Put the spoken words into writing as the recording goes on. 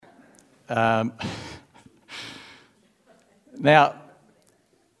Um, now,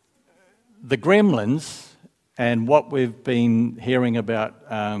 the Gremlins and what we've been hearing about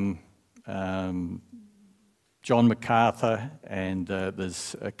John MacArthur and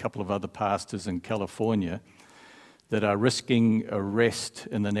there's a couple of other pastors in California that are risking arrest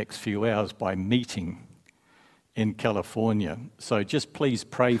in the next few hours by meeting in California. So just please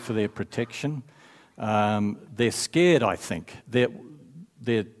pray for their protection. They're scared, I think.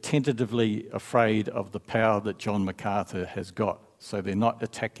 They're tentatively afraid of the power that John MacArthur has got. So they're not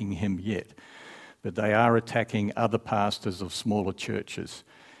attacking him yet. But they are attacking other pastors of smaller churches.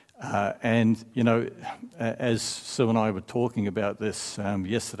 And, you know, as Sue and I were talking about this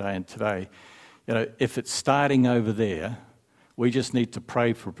yesterday and today, you know, if it's starting over there, we just need to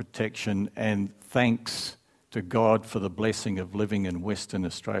pray for protection and thanks to God for the blessing of living in Western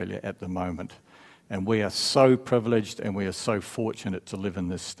Australia at the moment. And we are so privileged and we are so fortunate to live in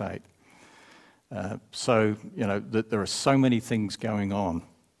this state. So, you know, there are so many things going on.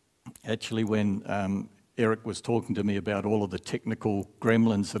 Actually, when Eric was talking to me about all of the technical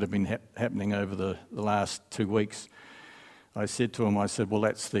gremlins that have been happening over the last 2 weeks, I said to him, well,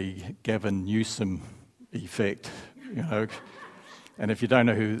 that's the Gavin Newsom effect, you know. And if you don't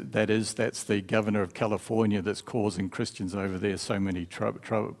know who that is, that's the governor of California that's causing Christians over there so many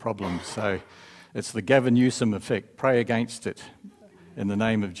problems. So it's the Gavin Newsom effect. Pray against it in the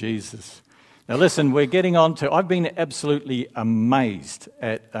name of Jesus. Now listen, we're getting on to, I've been absolutely amazed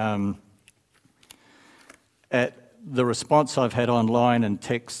at the response I've had online and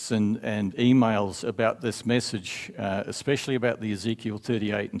texts and emails about this message, especially about the Ezekiel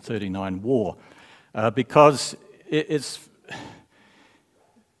 38 and 39 war, because it's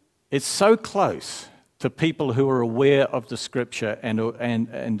so close to people who are aware of the Scripture and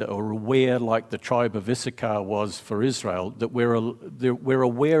are aware, like the tribe of Issachar was for Israel, that we're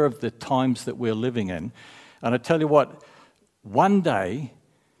aware of the times that we're living in. And I tell you what, one day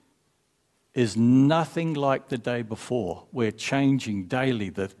is nothing like the day before. We're changing daily.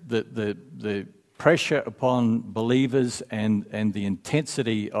 The pressure upon believers and the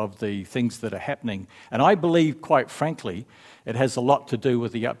intensity of the things that are happening. And I believe, quite frankly, it has a lot to do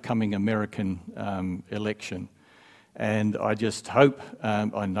with the upcoming American election. And I just hope,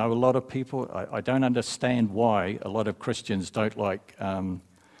 I know a lot of people, I don't understand why a lot of Christians don't like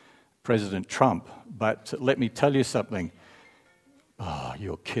President Trump, but let me tell you something. Oh,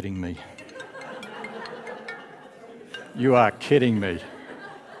 you're kidding me. You are kidding me.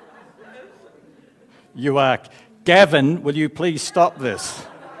 You are. Gavin, will you please stop this?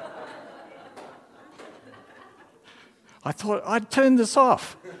 I thought I'd turn this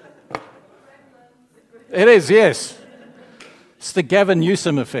off. It is, yes. It's the Gavin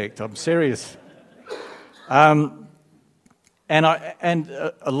Newsom effect. I'm serious. And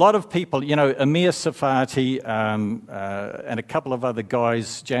a lot of people, you know, Amir Safati and a couple of other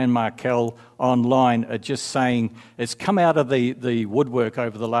guys, Jan Markell, online are just saying it's come out of the woodwork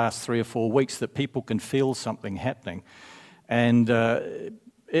over the last 3 or 4 weeks that people can feel something happening. And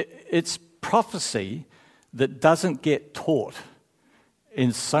it's prophecy that doesn't get taught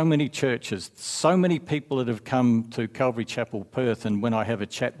in so many churches. So many people that have come to Calvary Chapel Perth, and when I have a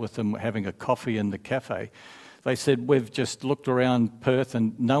chat with them having a coffee in the cafe, they said, we've just looked around Perth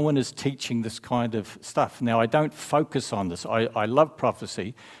and no one is teaching this kind of stuff. Now, I don't focus on this. I love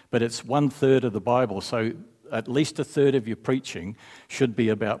prophecy, but it's 1/3 of the Bible, so at least 1/3 of your preaching should be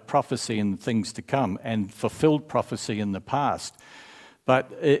about prophecy and things to come and fulfilled prophecy in the past.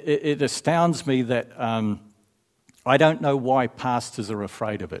 But it astounds me that I don't know why pastors are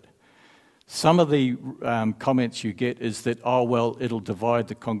afraid of it. Some of the comments you get is that, oh, well, it'll divide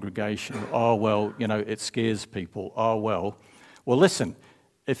the congregation. Oh, well, you know, it scares people. Oh, well. Well, listen,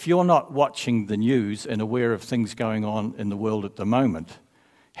 if you're not watching the news and aware of things going on in the world at the moment,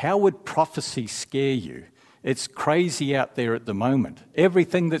 how would prophecy scare you? It's crazy out there at the moment.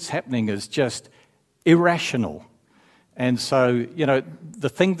 Everything that's happening is just irrational. And so, you know, the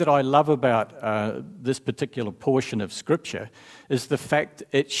thing that I love about this particular portion of Scripture is the fact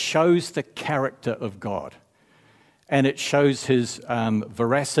it shows the character of God. And it shows his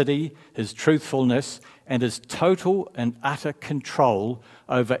veracity, his truthfulness, and his total and utter control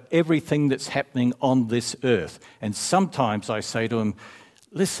over everything that's happening on this earth. And sometimes I say to him,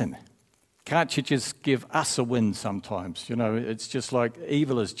 listen, can't you just give us a win sometimes? You know, it's just like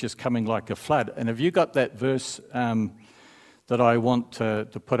evil is just coming like a flood. And have you got that verse that I want to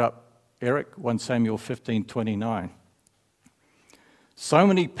put up, Eric? 1 Samuel 15:29. So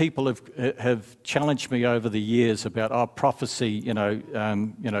many people have challenged me over the years about prophecy.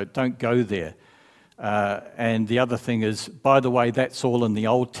 Don't go there. And the other thing is, by the way, that's all in the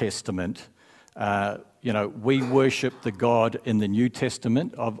Old Testament. We worship the God in the New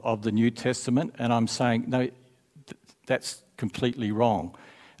Testament, of the New Testament, and I'm saying, no, that's completely wrong.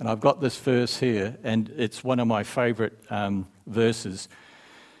 And I've got this verse here, and it's one of my favourite verses.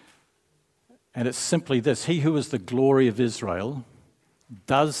 And it's simply this: he who is the glory of Israel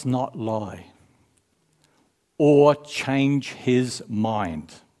does not lie or change his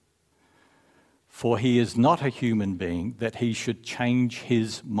mind. For he is not a human being that he should change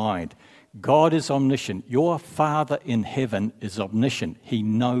his mind. God is omniscient. Your Father in heaven is omniscient. He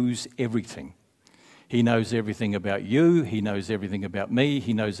knows everything. He knows everything about you. He knows everything about me.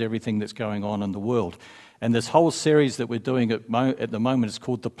 He knows everything that's going on in the world. And this whole series that we're doing at the moment is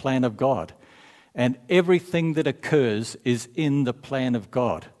called The Plan of God. And everything that occurs is in the plan of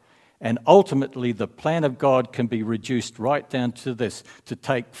God. And ultimately, the plan of God can be reduced right down to this: to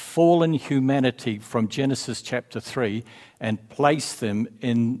take fallen humanity from Genesis chapter 3 and place them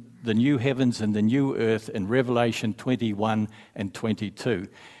in the new heavens and the new earth in Revelation 21 and 22.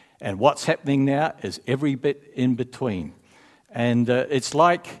 And what's happening now is every bit in between. And it's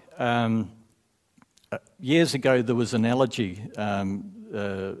like years ago there was an analogy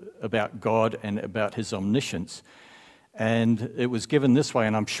about God and about his omniscience. And it was given this way,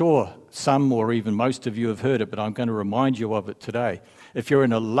 and I'm sure some or even most of you have heard it, but I'm going to remind you of it today. If you're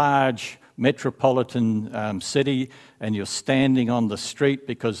in a large metropolitan city and you're standing on the street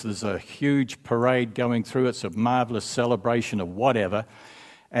because there's a huge parade going through, it's a marvelous celebration of whatever,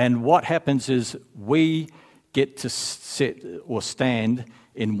 and what happens is we get to sit or stand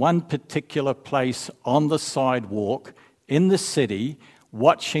in one particular place on the sidewalk in the city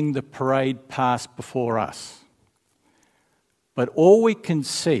watching the parade pass before us. But all we can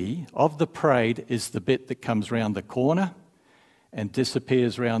see of the parade is the bit that comes round the corner and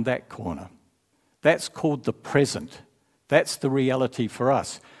disappears round that corner. That's called the present. That's the reality for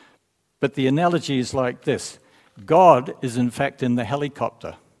us. But the analogy is like this: God is in fact in the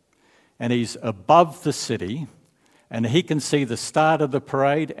helicopter, and he's above the city, and he can see the start of the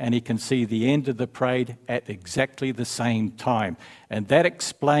parade and he can see the end of the parade at exactly the same time. And that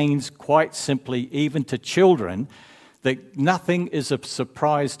explains quite simply, even to children, that nothing is a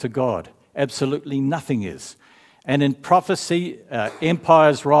surprise to God. Absolutely nothing is. And in prophecy,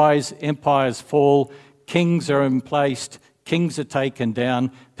 empires rise, empires fall, kings are emplaced, kings are taken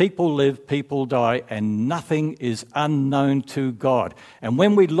down, people live, people die, and nothing is unknown to God. And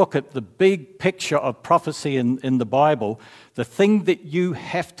when we look at the big picture of prophecy in the Bible, the thing that you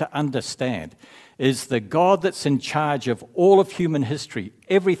have to understand is the God that's in charge of all of human history,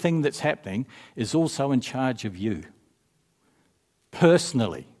 everything that's happening, is also in charge of you.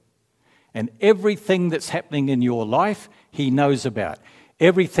 Personally. And everything that's happening in your life, he knows about.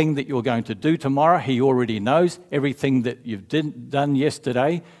 Everything that you're going to do tomorrow, he already knows. Everything that you've done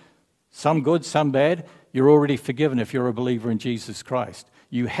yesterday, some good, some bad, you're already forgiven if you're a believer in Jesus Christ.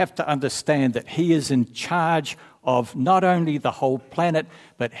 You have to understand that he is in charge of not only the whole planet,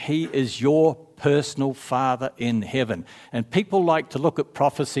 but he is your personal Father in heaven. And people like to look at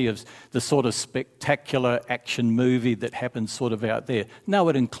prophecy as the sort of spectacular action movie that happens sort of out there. No,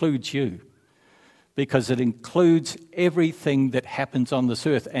 it includes you, because it includes everything that happens on this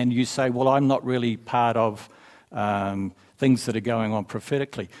earth. And you say, well, I'm not really part of things that are going on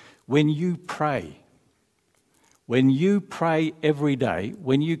prophetically. When you pray every day,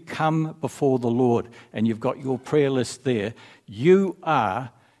 when you come before the Lord and you've got your prayer list there, you are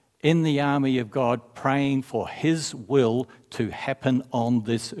in the army of God praying for his will to happen on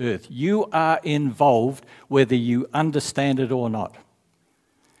this earth. You are involved whether you understand it or not.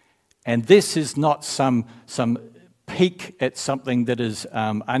 And this is not some peek at something that is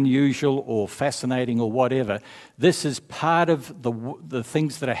unusual or fascinating or whatever. This is part of the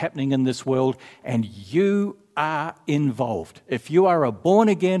things that are happening in this world, and you are involved. If you are a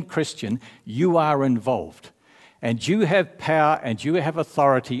born-again Christian, you are involved. And you have power and you have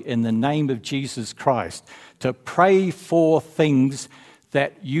authority in the name of Jesus Christ to pray for things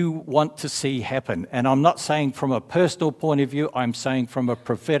that you want to see happen. And I'm not saying from a personal point of view, I'm saying from a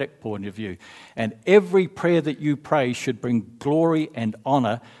prophetic point of view. And every prayer that you pray should bring glory and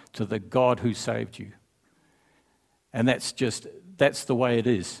honor to the God who saved you. And that's the way it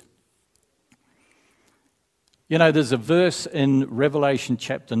is. You know, there's a verse in Revelation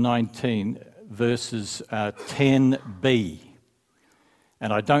chapter 19, verses 10b.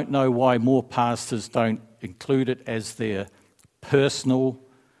 And I don't know why more pastors don't include it as their personal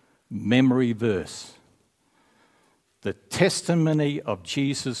memory verse. The testimony of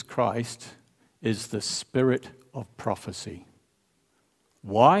Jesus Christ is the spirit of prophecy.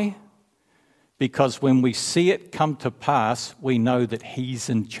 Why? because when we see it come to pass, we know that He's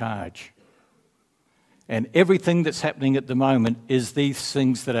in charge. And everything that's happening at the moment is these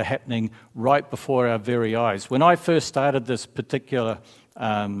things that are happening right before our very eyes. When I first started this particular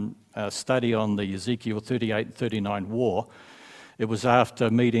study on the Ezekiel 38 and 39 war, it was after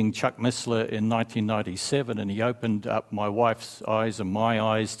meeting Chuck Missler in 1997, and he opened up my wife's eyes and my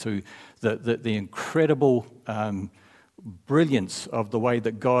eyes to the incredible brilliance of the way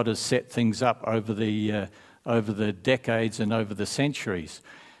that God has set things up over the decades and over the centuries.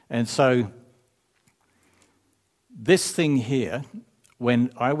 And so this thing here,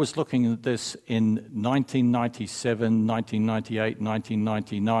 when I was looking at this in 1997, 1998,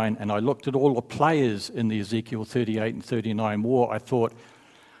 1999, and I looked at all the players in the Ezekiel 38 and 39 war, I thought,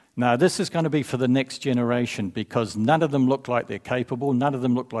 now this is going to be for the next generation, because none of them look like they're capable, none of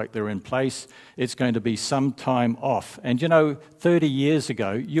them look like they're in place. It's going to be some time off. And 30 years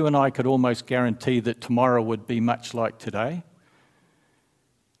ago, you and I could almost guarantee that tomorrow would be much like today.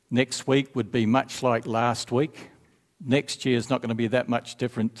 Next week would be much like last week. Next year is not going to be that much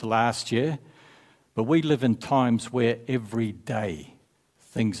different to last year. But we live in times where every day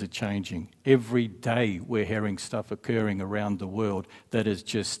things are changing. Every day we're hearing stuff occurring around the world that is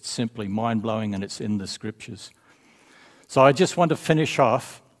just simply mind-blowing, and it's in the Scriptures. So I just want to finish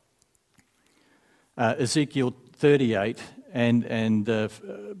off Ezekiel 38, and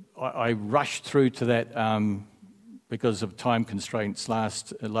I rushed through to that because of time constraints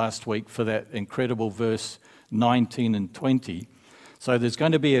last week for that incredible verse 19 and 20. So there's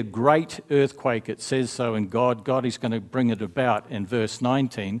going to be a great earthquake, it says so in God. God is going to bring it about in verse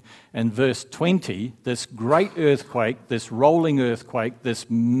 19. And verse 20, this great earthquake, this rolling earthquake, this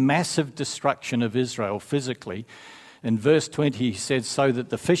massive destruction of Israel physically. In verse 20 he said, so that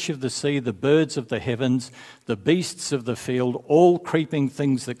the fish of the sea, the birds of the heavens, the beasts of the field, all creeping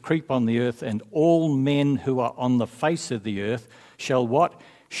things that creep on the earth, and all men who are on the face of the earth shall what?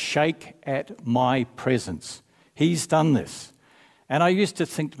 Shake at my presence. He's done this. And I used to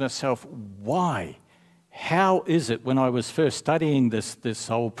think to myself, why? How is it, when I was first studying this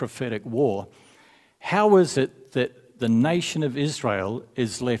whole prophetic war, how is it that the nation of Israel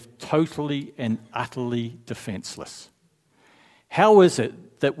is left totally and utterly defenseless? How is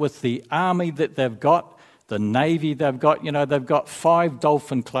it that with the army that they've got, the navy they've got 5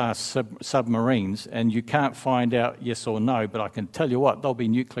 Dolphin-class submarines, and you can't find out yes or no, but I can tell you what, they'll be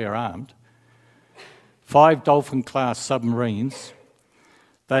nuclear armed. 5 Dolphin-class submarines.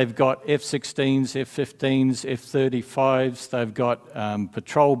 They've got F-16s, F-15s, F-35s. They've got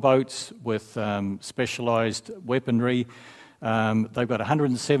patrol boats with specialised weaponry. They've got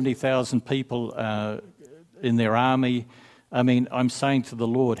 170,000 people in their army. I mean, I'm saying to the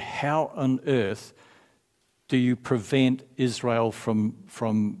Lord, how on earth do you prevent Israel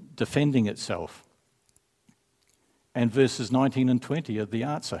from defending itself? And verses 19 and 20 are the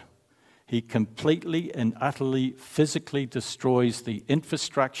answer. He completely and utterly physically destroys the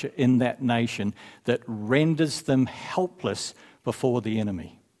infrastructure in that nation that renders them helpless before the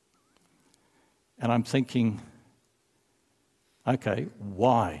enemy. And I'm thinking, okay,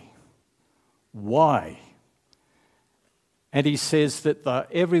 why? Why? And he says that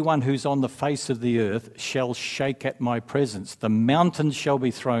everyone who's on the face of the earth shall shake at my presence. The mountains shall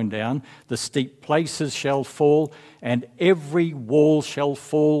be thrown down, the steep places shall fall, and every wall shall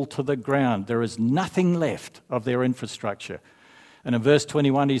fall to the ground. There is nothing left of their infrastructure. And in verse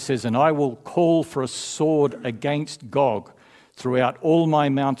 21 he says, and I will call for a sword against Gog throughout all my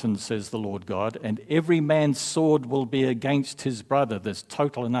mountains, says the Lord God, and every man's sword will be against his brother. There's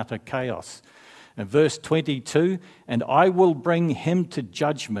total and utter chaos. And verse 22, and I will bring him to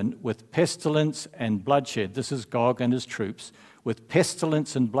judgment with pestilence and bloodshed. This is Gog and his troops. With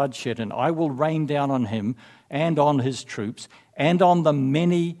pestilence and bloodshed, and I will rain down on him and on his troops and on the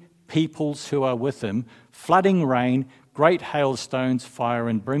many peoples who are with him, flooding rain, great hailstones, fire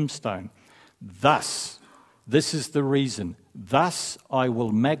and brimstone. Thus, this is the reason, thus I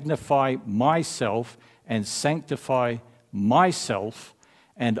will magnify myself and sanctify myself,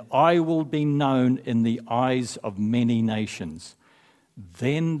 and I will be known in the eyes of many nations.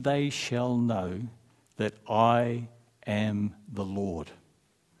 Then they shall know that I am the Lord.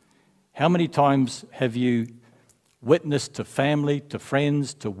 How many times have you witnessed to family, to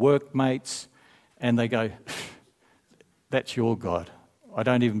friends, to workmates, and they go, that's your God. I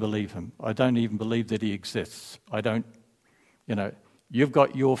don't even believe him. I don't even believe that he exists. You've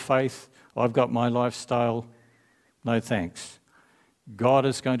got your faith, I've got my lifestyle. No thanks. God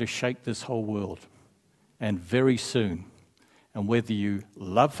is going to shake this whole world, and very soon. And whether you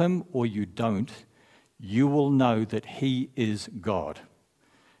love him or you don't, you will know that he is God.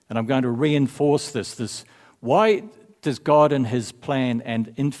 And I'm going to reinforce this. Why does God in his plan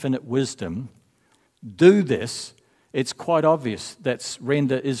and infinite wisdom do this? It's quite obvious. That's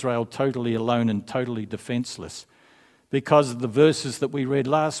render Israel totally alone and totally defenseless. Because of the verses that we read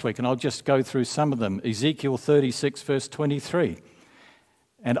last week, and I'll just go through some of them. Ezekiel 36, verse 23.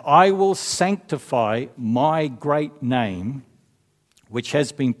 And I will sanctify my great name, which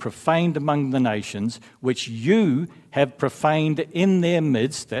has been profaned among the nations, which you have profaned in their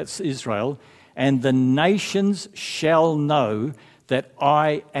midst, that's Israel, and the nations shall know that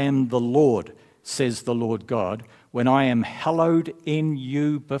I am the Lord, says the Lord God, when I am hallowed in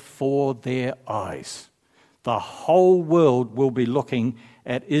you before their eyes. The whole world will be looking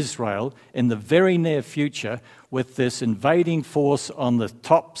at Israel in the very near future with this invading force on the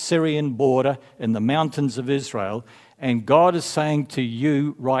top Syrian border in the mountains of Israel. And God is saying to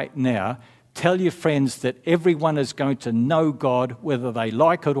you right now, tell your friends that everyone is going to know God, whether they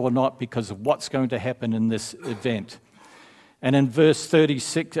like it or not, because of what's going to happen in this event. And in verse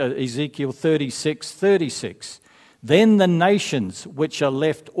 36, Ezekiel 36, then the nations which are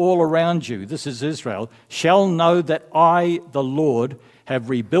left all around you, this is Israel, shall know that I, the Lord, have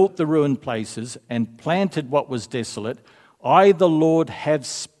rebuilt the ruined places and planted what was desolate. I, the Lord, have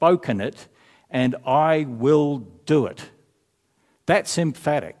spoken it, and I will do it. That's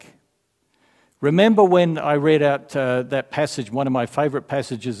emphatic. Remember when I read out that passage, one of my favourite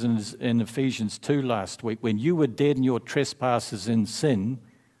passages in Ephesians 2 last week, when you were dead in your trespasses and sin,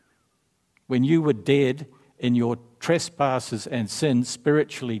 when you were dead in your trespasses and sin,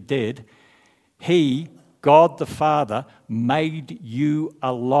 spiritually dead, He, God the Father, made you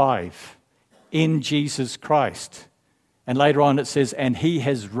alive in Jesus Christ. And later on it says, and He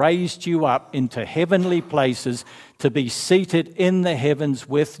has raised you up into heavenly places to be seated in the heavens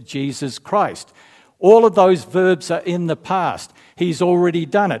with Jesus Christ. All of those verbs are in the past. He's already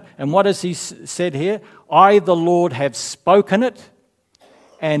done it. And what has He said here? I, the Lord, have spoken it,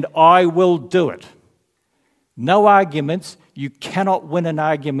 and I will do it. No arguments. You cannot win an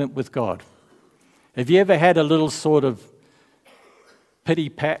argument with God. Have you ever had a little sort of pity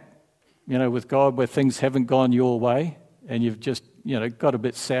pat, with God where things haven't gone your way and you've just, got a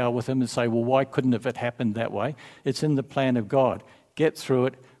bit sour with Him and say, well, why couldn't it have happened that way? It's in the plan of God. Get through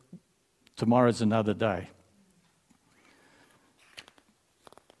it. Tomorrow's another day.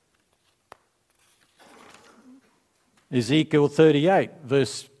 Ezekiel 38,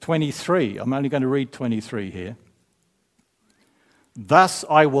 verse 23. I'm only going to read 23 here. Thus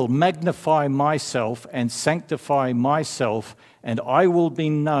I will magnify myself and sanctify myself, and I will be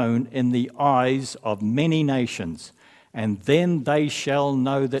known in the eyes of many nations, and then they shall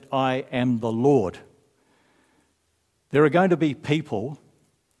know that I am the Lord. There are going to be people,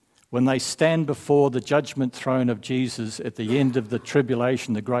 when they stand before the judgment throne of Jesus at the end of the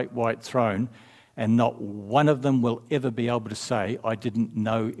tribulation, the great white throne, and not one of them will ever be able to say, I didn't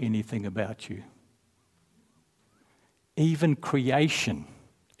know anything about you. Even creation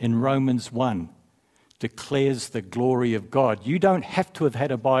in Romans 1 declares the glory of God. You don't have to have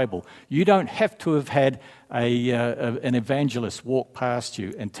had a Bible. You don't have to have had an evangelist walk past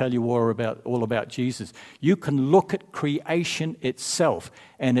you and tell you all about Jesus. You can look at creation itself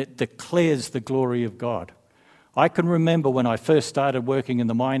and it declares the glory of God. I can remember when I first started working in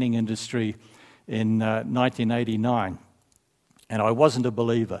the mining industry in 1989, and I wasn't a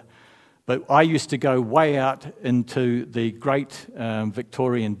believer. But I used to go way out into the great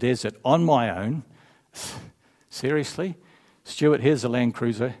Victorian desert on my own. Seriously? Stuart, here's a Land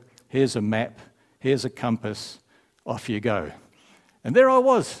Cruiser, here's a map, here's a compass, off you go. And there I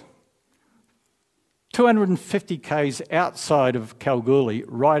was, 250 k's outside of Kalgoorlie,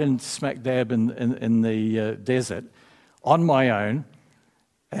 right in smack dab in the desert, on my own.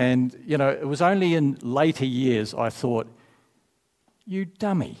 And, it was only in later years I thought, you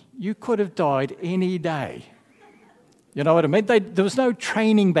dummy, you could have died any day. You know what I mean? There was no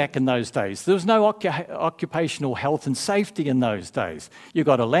training back in those days. There was no occupational health and safety in those days. You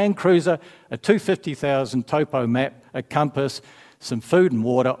got a Land Cruiser, a 250,000 topo map, a compass, some food and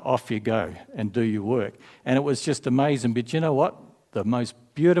water, off you go and do your work. And it was just amazing. But you know what? The most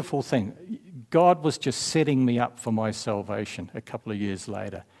beautiful thing, God was just setting me up for my salvation a couple of years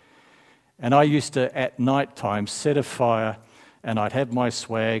later. And I used to, at night time, set a fire, and I'd have my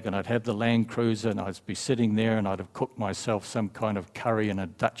swag, and I'd have the Land Cruiser, and I'd be sitting there, and I'd have cooked myself some kind of curry in a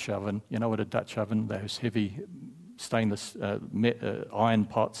Dutch oven. You know what a Dutch oven? Those heavy stainless iron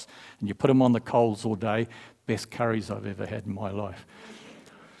pots, and you put them on the coals all day. Best curries I've ever had in my life.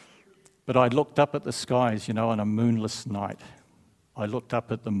 But I looked up at the skies, on a moonless night. I looked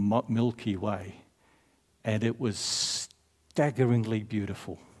up at the Milky Way, and it was staggeringly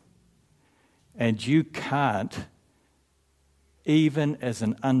beautiful. And you can't, even as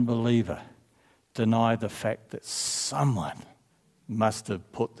an unbeliever, deny the fact that someone must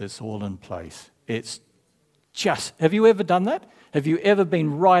have put this all in place. It's just, have you ever done that? Have you ever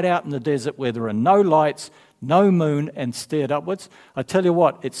been right out in the desert where there are no lights, no moon, and stared upwards? I tell you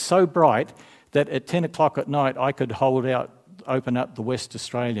what, it's so bright that at 10 o'clock at night I could open up the West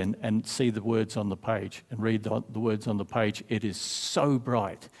Australian and see the words on the page and read the words on the page. It is so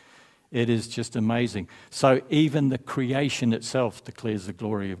bright. It is just amazing. So even the creation itself declares the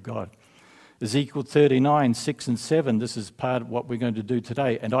glory of God. Ezekiel 39, 6 and 7, this is part of what we're going to do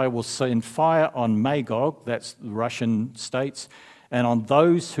today. And I will send fire on Magog, that's the Russian states, and on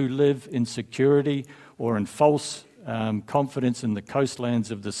those who live in security or in false confidence in the coastlands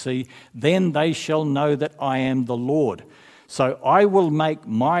of the sea. Then they shall know that I am the Lord. So I will make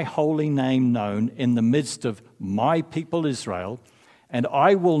my holy name known in the midst of my people Israel, and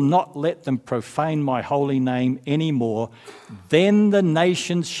I will not let them profane my holy name anymore. Then the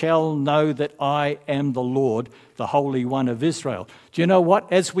nations shall know that I am the Lord, the Holy One of Israel. Do you know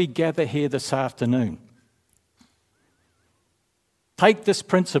what? As we gather here this afternoon, take this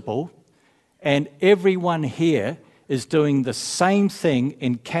principle, and everyone here is doing the same thing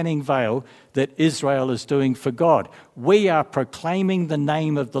in Canning Vale that Israel is doing for God. We are proclaiming the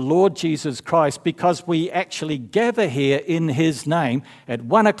name of the Lord Jesus Christ because we actually gather here in his name at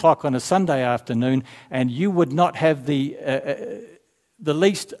 1 o'clock on a Sunday afternoon, and you would not have the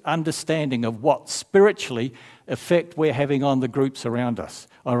least understanding of what spiritually effect we're having on the groups around us,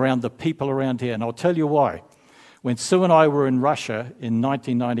 around the people around here. And I'll tell you why. When Sue and I were in Russia in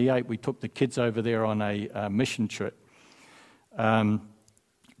 1998, we took the kids over there on a mission trip.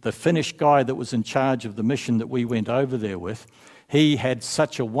 The Finnish guy that was in charge of the mission that we went over there with, he had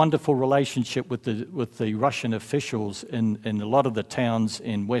such a wonderful relationship with the Russian officials in a lot of the towns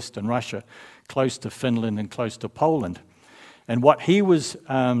in Western Russia, close to Finland and close to Poland. And what he was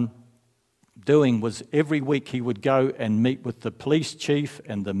doing was every week he would go and meet with the police chief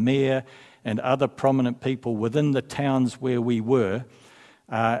and the mayor and other prominent people within the towns where we were,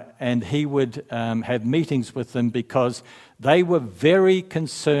 and he would have meetings with them because they were very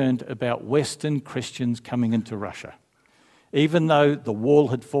concerned about Western Christians coming into Russia. Even though the wall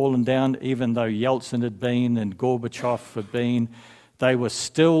had fallen down, even though Yeltsin had been and Gorbachev had been, they were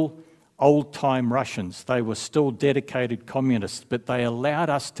still old-time Russians. They were still dedicated communists, but they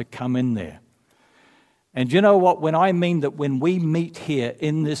allowed us to come in there. And you know what? When I mean that when we meet here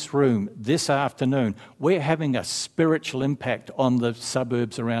in this room this afternoon, we're having a spiritual impact on the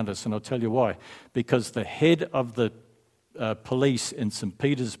suburbs around us. And I'll tell you why. Because the head of the police in St.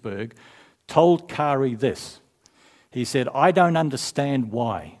 Petersburg told Kari this. He said, I don't understand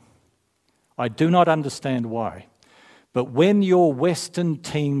why. I do not understand why. But when your Western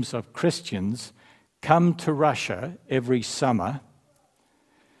teams of Christians come to Russia every summer,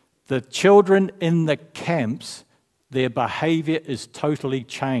 the children in the camps, their behavior is totally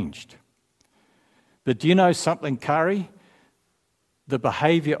changed. But do you know something, Kari? The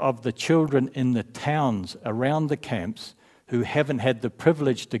behavior of the children in the towns around the camps who haven't had the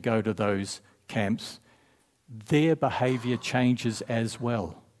privilege to go to those camps, their behavior changes as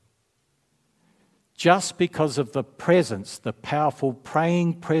well. Just because of the presence, the powerful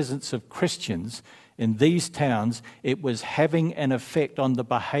praying presence of Christians in these towns, it was having an effect on the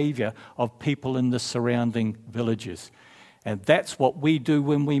behavior of people in the surrounding villages. And that's what we do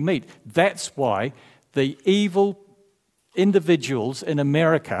when we meet. That's why the evil individuals in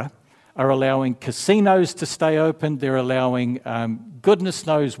America are allowing casinos to stay open. They're allowing goodness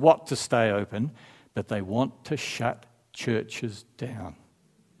knows what to stay open, but they want to shut churches down.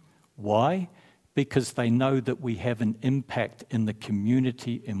 Why? Because they know that we have an impact in the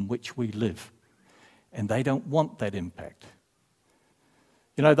community in which we live. And they don't want that impact.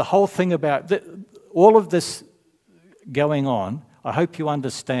 You know, the whole thing about all of this going on, I hope you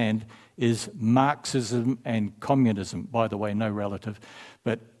understand, is Marxism and communism. By the way, no relative,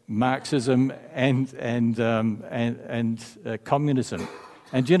 but Marxism and communism.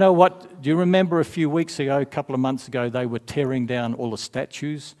 And do you know what? Do you remember a few weeks ago, a couple of months ago, they were tearing down all the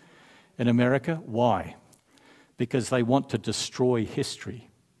statues in America? Why? Because they want to destroy history.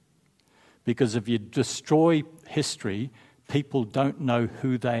 Because if you destroy history, people don't know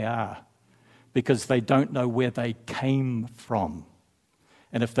who they are, because they don't know where they came from.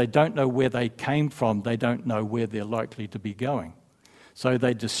 And if they don't know where they came from, they don't know where they're likely to be going. So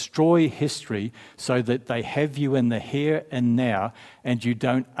they destroy history so that they have you in the here and now, and you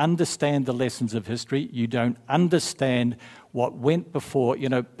don't understand the lessons of history. You don't understand what went before. You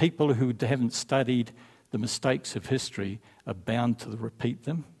know, people who haven't studied the mistakes of history are bound to repeat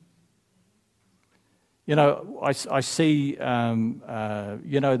them. You know, I see,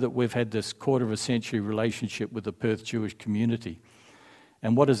 that we've had this quarter of a century relationship with the Perth Jewish community.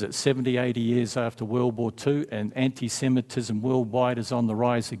 And what is it, 70, 80 years after World War II, and anti-Semitism worldwide is on the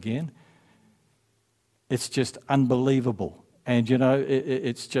rise again? It's just unbelievable. And,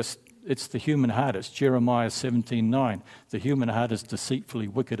 it's the human heart. It's Jeremiah 17:9. The human heart is deceitfully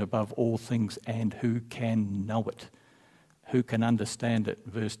wicked above all things, and who can know it? Who can understand it?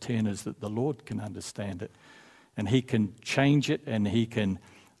 Verse 10 is that the Lord can understand it. And he can change it, and he can...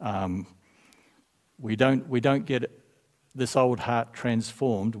 We don't get this old heart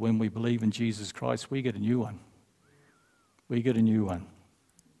transformed when we believe in Jesus Christ. We get a new one. We get a new one.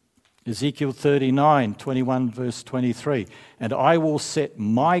 Ezekiel 39:21, verse 23. And I will set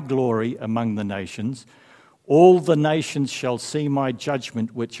my glory among the nations. All the nations shall see my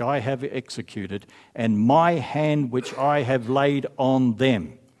judgment which I have executed, and my hand which I have laid on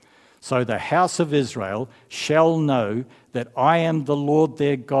them. So the house of Israel shall know that I am the Lord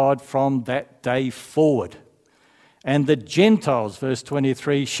their God from that day forward. And the Gentiles, verse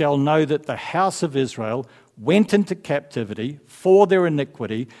 23, shall know that the house of Israel went into captivity for their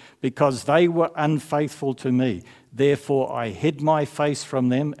iniquity, because they were unfaithful to me. Therefore I hid my face from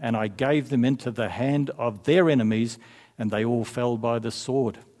them, and I gave them into the hand of their enemies, and they all fell by the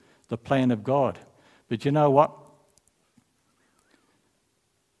sword. The plan of God. But you know what?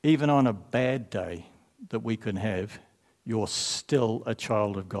 Even on a bad day that we can have, you're still a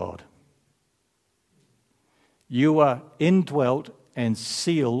child of God. You are indwelt and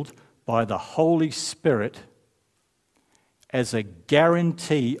sealed by the Holy Spirit as a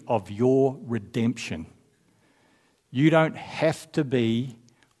guarantee of your redemption. You don't have to be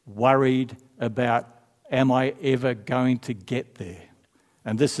worried about, am I ever going to get there?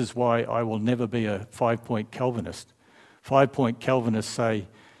 And this is why I will never be a 5-point Calvinist. 5-point Calvinists say,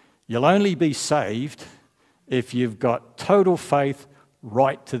 you'll only be saved if you've got total faith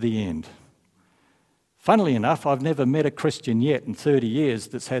right to the end. Funnily enough, I've never met a Christian yet in 30 years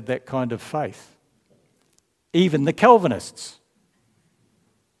that's had that kind of faith. Even the Calvinists.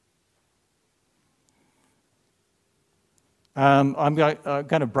 I'm going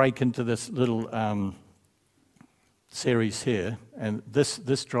to break into this little series here, and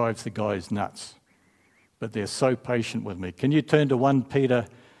this drives the guys nuts. But they're so patient with me. Can you turn to 1 Peter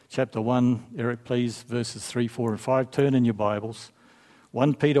chapter 1, Eric, please, verses 3, 4, and 5. Turn in your Bibles.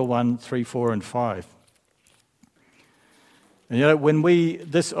 1 Peter 1, 3, 4, and 5. And when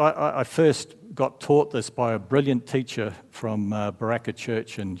I first got taught this by a brilliant teacher from Baraka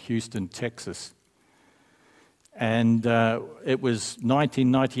Church in Houston, Texas. And it was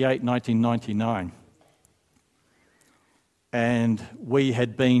 1998, 1999. And we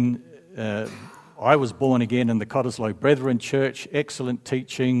had been, I was born again in the Cottesloe Brethren Church, excellent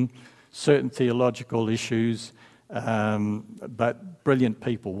teaching, certain theological issues, but brilliant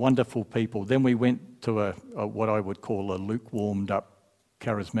people, wonderful people. Then we went to a what I would call a lukewarmed up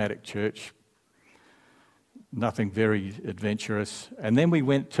charismatic church, nothing very adventurous. And then we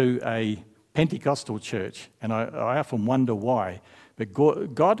went to a Pentecostal church, and I often wonder why. But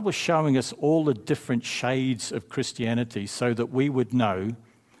God was showing us all the different shades of Christianity so that we would know,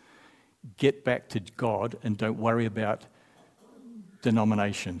 get back to God and don't worry about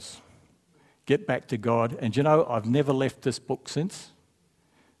denominations. Get back to God. And I've never left this book since.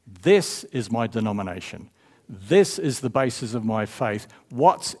 This is my denomination. This is the basis of my faith.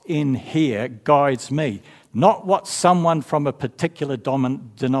 What's in here guides me, not what someone from a particular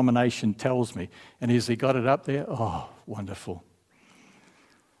denomination tells me. And has he got it up there? Oh, wonderful.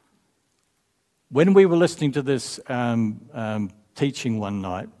 When we were listening to this teaching one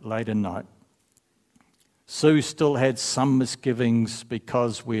night, late at night, Sue still had some misgivings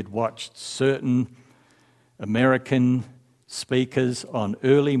because we had watched certain American speakers on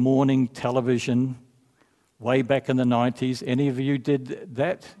early morning television way back in the 90s. Any of you did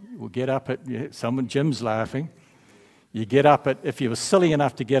that? We'll get up at, Jim's laughing. You get up at, if you were silly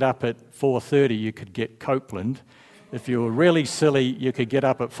enough to get up at 4:30, you could get Copeland. If you were really silly, you could get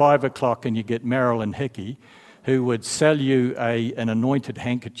up at 5 o'clock and you get Marilyn Hickey, who would sell you an anointed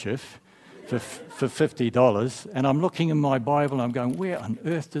handkerchief for $50. And I'm looking in my Bible and I'm going, where on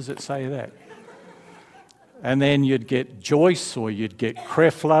earth does it say that? And then you'd get Joyce, or you'd get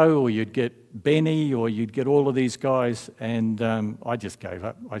Creflo, or you'd get Benny, or you'd get all of these guys. And I just gave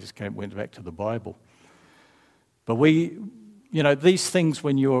up. I just went back to the Bible. But these things,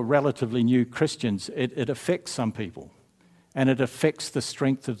 when you're relatively new Christians, it affects some people. And it affects the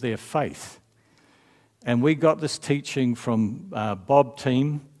strength of their faith. And we got this teaching from Bob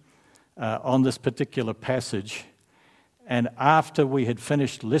Team on this particular passage. And after we had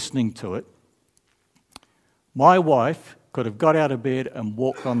finished listening to it, My wife could have got out of bed and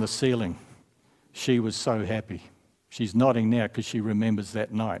walked on the ceiling. She was so happy. She's nodding now because she remembers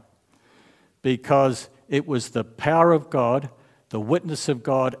that night. Because it was the power of God, the witness of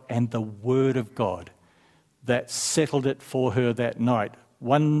God, and the word of God that settled it for her that night.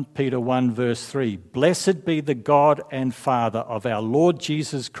 1 Peter 1 verse 3, "Blessed be the God and Father of our Lord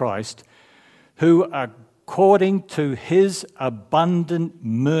Jesus Christ, who according to his abundant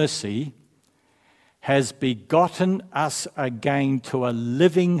mercy has begotten us again to a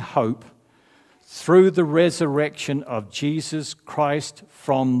living hope through the resurrection of Jesus Christ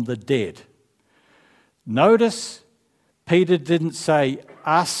from the dead." Notice Peter didn't say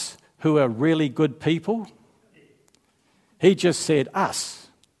us who are really good people. He just said us.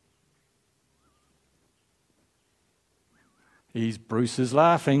 Bruce is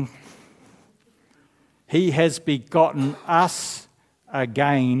laughing. He has begotten us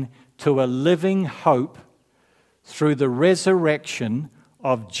again to a living hope through the resurrection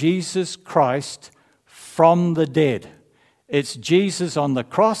of Jesus Christ from the dead. It's Jesus on the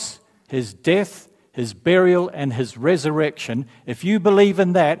cross, his death, his burial, and his resurrection. If you believe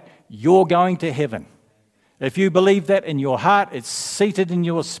in that, you're going to heaven. If you believe that in your heart, it's seated in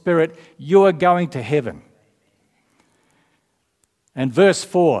your spirit, you are going to heaven. And verse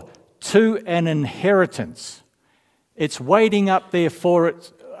 4, to an inheritance. It's waiting up there for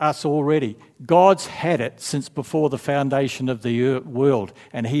us already. God's had it since before the foundation of the world,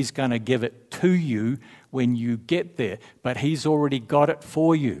 and he's going to give it to you when you get there. But he's already got it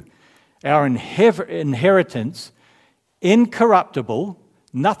for you. Our inheritance, incorruptible,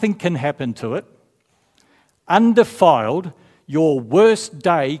 nothing can happen to it, undefiled, your worst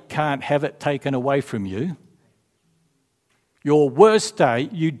day can't have it taken away from you. Your worst day,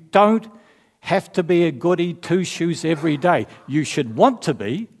 you don't have to be a goody two-shoes every day. You should want to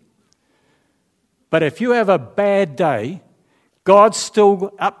be. But if you have a bad day, God's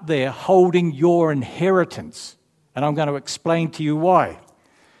still up there holding your inheritance. And I'm going to explain to you why.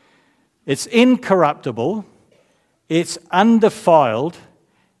 It's incorruptible, it's undefiled,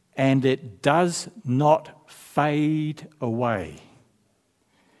 and it does not fade away.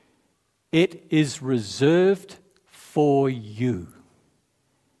 It is reserved for you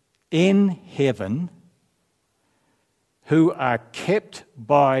in heaven, who are kept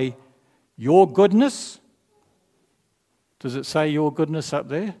by your goodness. Does it say your goodness up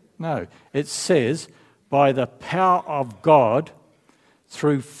there? No. It says by the power of God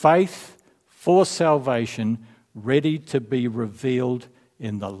through faith for salvation, ready to be revealed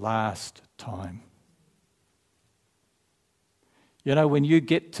in the last time. You know, when you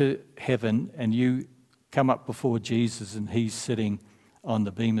get to heaven and you come up before Jesus and he's sitting on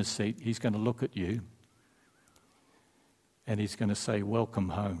the bema seat, he's going to look at you and he's going to say, "Welcome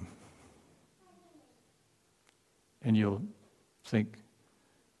home." And you'll think,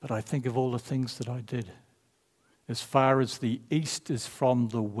 "But I think of all the things that I did. As far as the east is from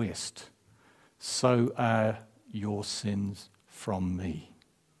the west, so are your sins from me."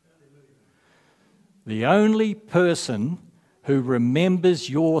 The only person who remembers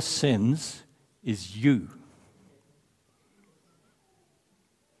your sins is you.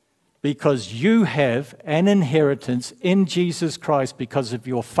 Because you have an inheritance in Jesus Christ because of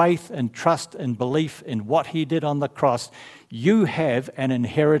your faith and trust and belief in what he did on the cross. You have an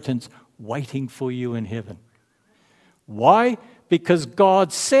inheritance waiting for you in heaven. Why? Because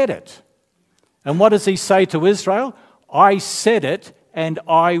God said it. And what does he say to Israel? "I said it and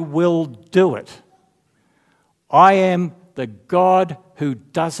I will do it." I am the God who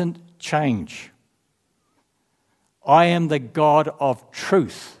doesn't change. I am the God of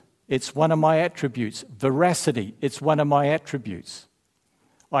truth. It's one of my attributes. Veracity, it's one of my attributes.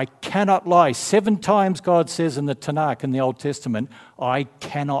 I cannot lie. 7 times God says in the Tanakh in the Old Testament, I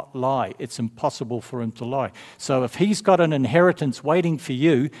cannot lie. It's impossible for him to lie. So if he's got an inheritance waiting for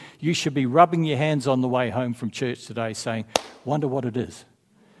you, you should be rubbing your hands on the way home from church today saying, "Wonder what it is,"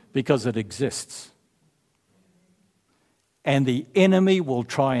 because it exists. And the enemy will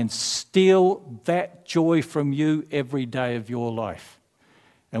try and steal that joy from you every day of your life.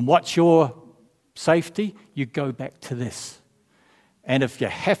 And what's your safety? You go back to this. And if you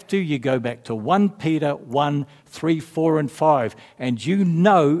have to, you go back to 1 Peter 1, 3, 4, and 5. And you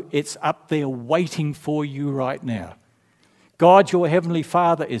know it's up there waiting for you right now. God, your Heavenly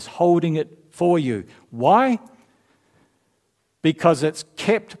Father, is holding it for you. Why? Because it's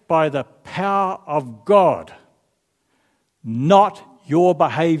kept by the power of God, not your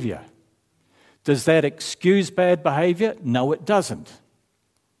behavior. Does that excuse bad behavior? No, it doesn't.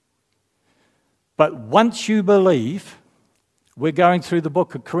 But once you believe, we're going through the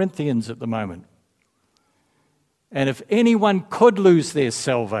book of Corinthians at the moment. And if anyone could lose their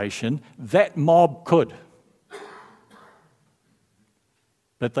salvation, that mob could.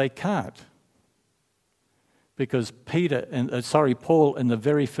 But they can't. Because Paul in the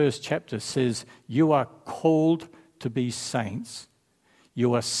very first chapter says, you are called to be saints.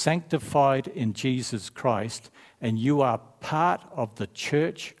 You are sanctified in Jesus Christ, and you are part of the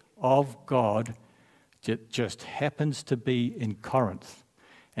church of God that just happens to be in Corinth.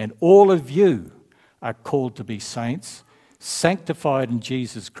 And all of you are called to be saints, sanctified in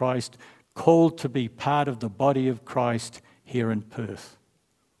Jesus Christ, called to be part of the body of Christ here in Perth.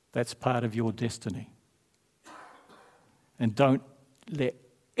 That's part of your destiny. And don't let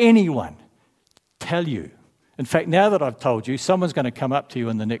anyone tell you. In fact, now that I've told you, someone's going to come up to you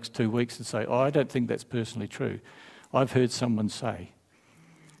in the next 2 weeks and say, I don't think that's personally true. I've heard someone say.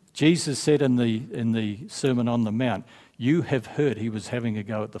 Jesus said in the Sermon on the Mount, you have heard, he was having a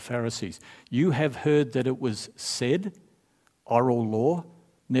go at the Pharisees, you have heard that it was said, oral law,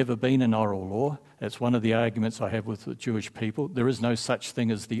 never been an oral law. That's one of the arguments I have with the Jewish people. There is no such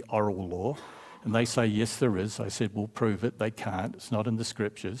thing as the oral law. And they say, yes, there is. I said, well, prove it. They can't. It's not in the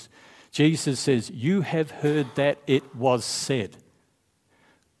scriptures. Jesus says, you have heard that it was said,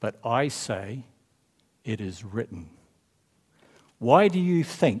 but I say it is written. Why do you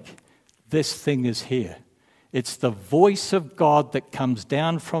think this thing is here? It's the voice of God that comes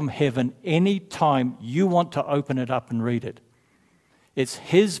down from heaven any time you want to open it up and read it. It's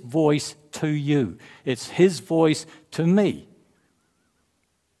his voice to you. It's his voice to me.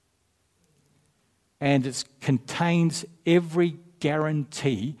 And it contains every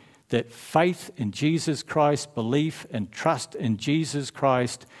guarantee that faith in Jesus Christ, belief and trust in Jesus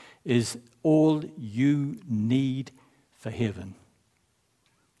Christ is all you need for heaven.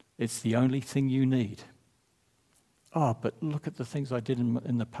 It's the only thing you need. Oh, but look at the things I did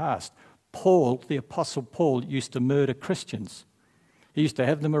in the past. Paul, the Apostle Paul, used to murder Christians. He used to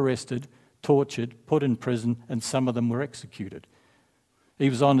have them arrested, tortured, put in prison, and some of them were executed. He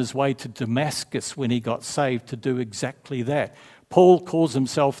was on his way to Damascus when he got saved to do exactly that. Paul calls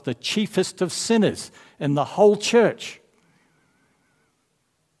himself the chiefest of sinners in the whole church.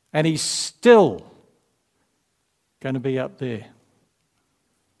 And he's still going to be up there.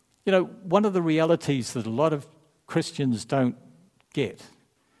 You know, one of the realities that a lot of Christians don't get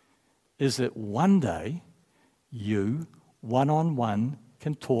is that one day you, one-on-one,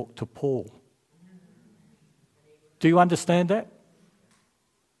 can talk to Paul. Do you understand that?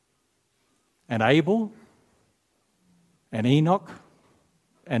 And Abel, and Enoch,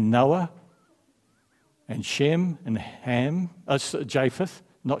 and Noah, and Shem, and Ham, Japheth,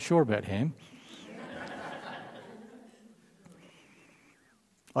 not sure about Ham.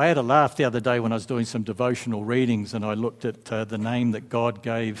 I had a laugh the other day when I was doing some devotional readings and I looked at the name that God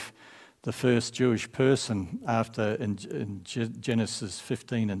gave the first Jewish person after in Genesis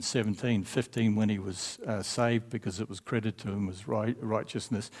 15 and 17. 15 when he was saved because it was credited to him as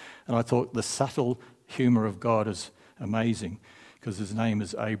righteousness. And I thought the subtle humour of God is amazing because his name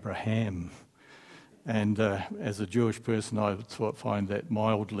is Abraham. And as a Jewish person, I find that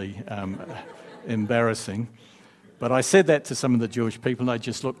mildly embarrassing. But I said that to some of the Jewish people and they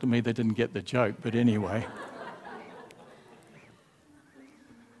just looked at me, they didn't get the joke. But anyway.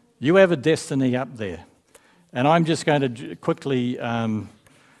 You have a destiny up there. And I'm just going to quickly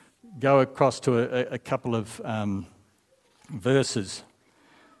go across to a couple of verses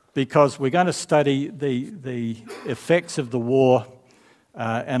because we're going to study the effects of the war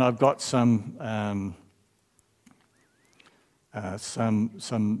and I've got some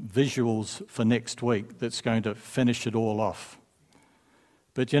visuals for next week that's going to finish it all off.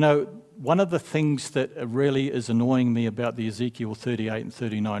 But you know, one of the things that really is annoying me about the Ezekiel 38 and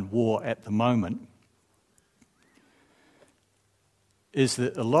 39 war at the moment is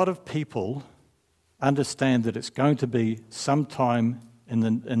that a lot of people understand that it's going to be sometime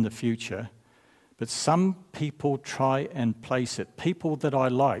in the future, but some people try and place it. People that I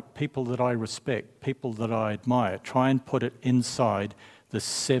like, people that I respect, people that I admire, try and put it inside the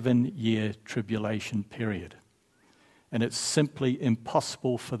 7-year tribulation period. And it's simply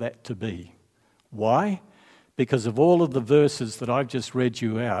impossible for that to be. Why? Because of all of the verses that I've just read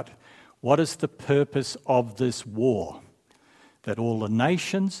you out, what is the purpose of this war? That all the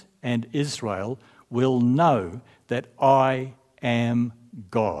nations and Israel will know that I am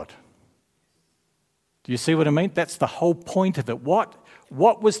God. Do you see what I mean? That's the whole point of it. What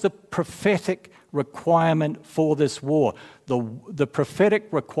was the prophetic requirement for this war? The prophetic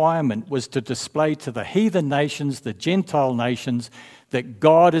requirement was to display to the heathen nations, the Gentile nations, that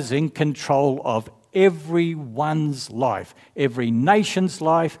God is in control of everyone's life, every nation's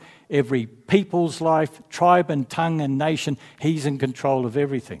life, every people's life, tribe and tongue and nation. He's in control of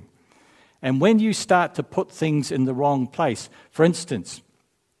everything. And when you start to put things in the wrong place, for instance,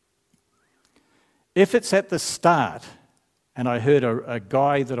 if it's at the start, and I heard a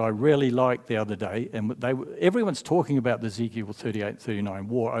guy that I really liked the other day, and everyone's talking about the Ezekiel 38, 39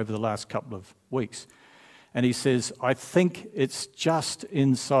 war over the last couple of weeks. And he says, I think it's just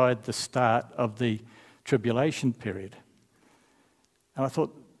inside the start of the tribulation period. And I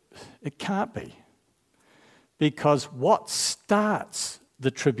thought, it can't be. Because what starts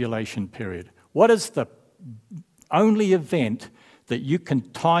the tribulation period? What is the only event that you can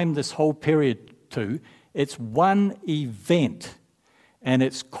time this whole period to? It's one event, and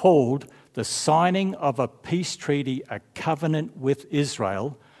it's called the signing of a peace treaty, a covenant with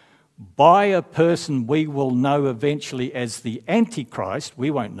Israel, by a person we will know eventually as the Antichrist.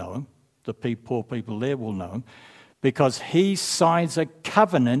 We won't know him. The poor people there will know him, because he signs a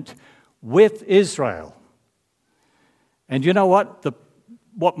covenant with Israel. And you know what?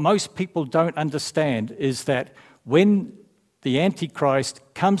 What most people don't understand is that when the Antichrist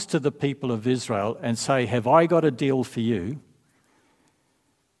comes to the people of Israel and say, have I got a deal for you?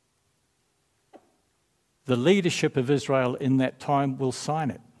 The leadership of Israel in that time will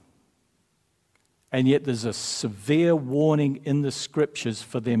sign it. And yet there's a severe warning in the scriptures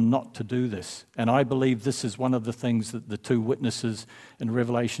for them not to do this. And I believe this is one of the things that the two witnesses in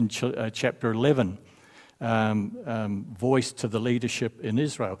Revelation chapter 11 voiced to the leadership in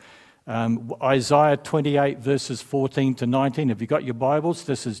Israel. Isaiah 28 verses 14 to 19. Have you got your Bibles?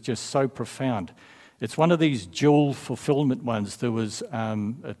 This is just so profound. It's one of these dual fulfillment ones. There was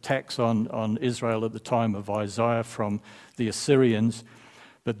attacks on Israel at the time of Isaiah from the Assyrians,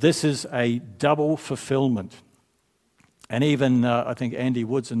 but this is a double fulfillment. And even I think Andy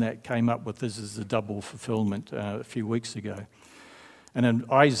Woods and that came up with this as a double fulfillment a few weeks ago. And in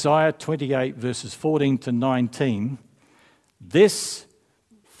Isaiah 28 verses 14 to 19, this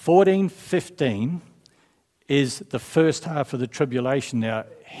 14:15 is the first half of the tribulation. Now,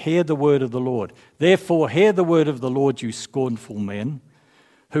 hear the word of the Lord. Therefore, hear the word of the Lord, you scornful men,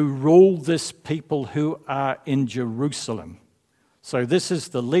 who rule this people who are in Jerusalem. So this is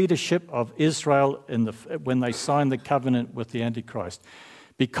the leadership of Israel when they signed the covenant with the Antichrist.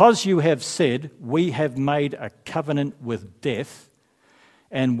 Because you have said, we have made a covenant with death,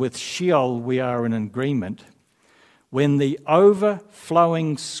 and with Sheol we are in agreement. When the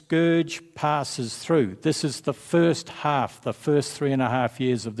overflowing scourge passes through, this is the first half, the first 3.5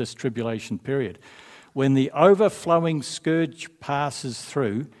 years of this tribulation period. When the overflowing scourge passes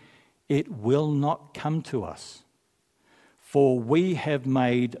through, it will not come to us. For we have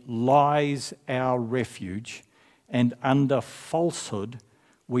made lies our refuge, and under falsehood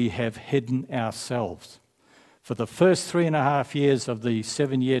we have hidden ourselves. For the first 3.5 years of the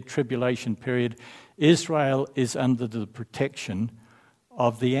 7-year tribulation period, Israel is under the protection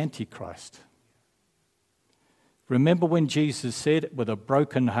of the Antichrist. Remember when Jesus said with a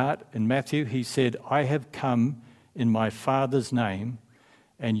broken heart in Matthew, he said, I have come in my Father's name,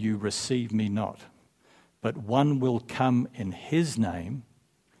 and you receive me not. But one will come in his name,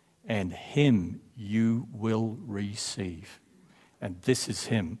 and him you will receive. And this is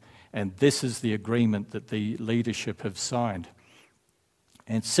him. And this is the agreement that the leadership have signed.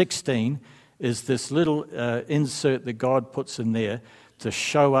 And 16 is this little insert that God puts in there to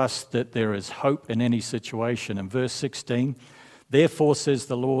show us that there is hope in any situation. In verse 16, therefore says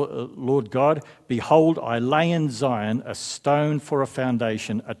the Lord God, behold, I lay in Zion a stone for a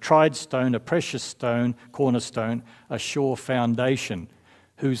foundation, a tried stone, a precious stone, cornerstone, a sure foundation.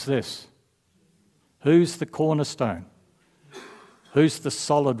 Who's this? Who's the cornerstone? Who's the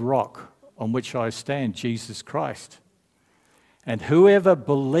solid rock on which I stand? Jesus Christ. And whoever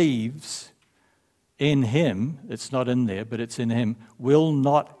believes in him, it's not in there, but it's in him, will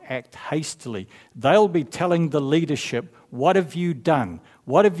not act hastily. They'll be telling the leadership, what have you done?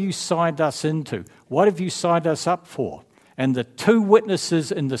 What have you signed us into? What have you signed us up for? And the two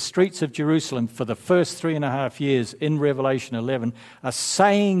witnesses in the streets of Jerusalem for the first 3.5 years in Revelation 11 are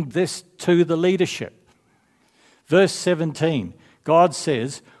saying this to the leadership. Verse 17, God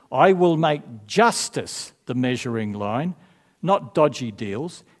says, I will make justice the measuring line, not dodgy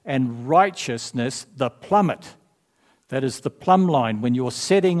deals, and righteousness the plummet. That is the plumb line. When you're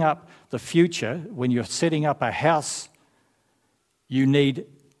setting up the future, when you're setting up a house, you need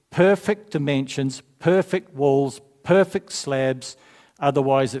perfect dimensions, perfect walls, perfect slabs,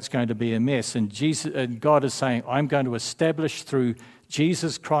 otherwise it's going to be a mess. And God is saying, I'm going to establish through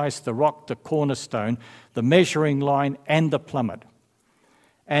Jesus Christ, the rock, the cornerstone, the measuring line and the plummet.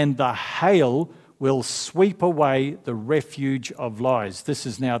 And the hail will sweep away the refuge of lies. This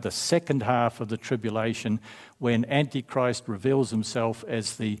is now the second half of the tribulation, when Antichrist reveals himself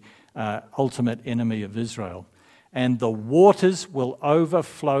as the ultimate enemy of Israel. And the waters will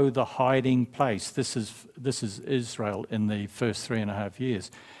overflow the hiding place. This is Israel in the first 3.5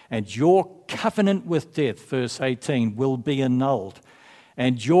 years. And your covenant with death, verse 18, will be annulled.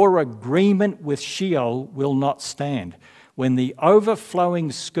 And your agreement with Sheol will not stand. When the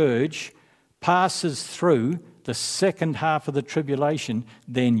overflowing scourge passes through the second half of the tribulation,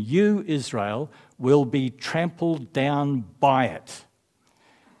 then you, Israel, will be trampled down by it.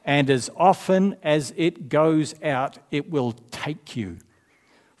 And as often as it goes out, it will take you.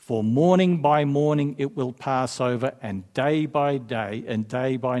 For morning by morning it will pass over, and day by day and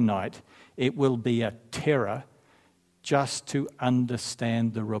day by night it will be a terror just to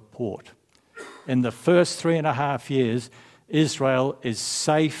understand the report. In the first 3.5 years, Israel is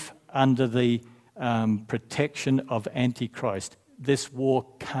safe under the protection of Antichrist. This war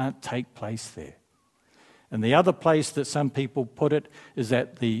can't take place there. And the other place that some people put it is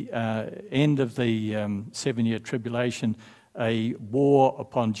at the end of the 7-year tribulation, a war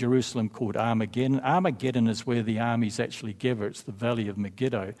upon Jerusalem called Armageddon. Armageddon is where the armies actually gather. It's the Valley of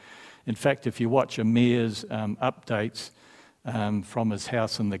Megiddo. In fact, if you watch Amir's updates from his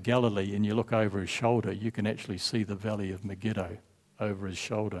house in the Galilee and you look over his shoulder, you can actually see the Valley of Megiddo over his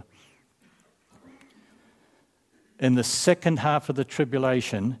shoulder. In the second half of the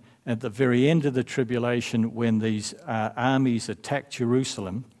tribulation, at the very end of the tribulation, when these armies attack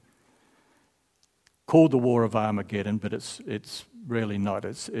Jerusalem, called the War of Armageddon, but it's really not.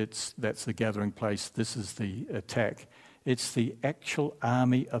 That's the gathering place. This is the attack. It's the actual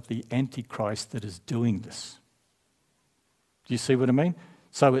army of the Antichrist that is doing this. Do you see what I mean?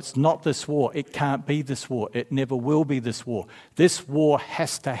 So it's not this war. It can't be this war. It never will be this war. This war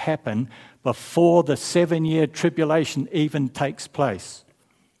has to happen before the 7-year tribulation even takes place.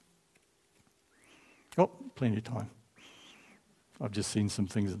 Oh, plenty of time. I've just seen some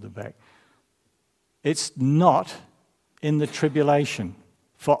things at the back. It's not in the tribulation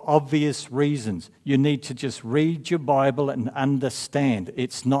for obvious reasons. You need to just read your Bible and understand.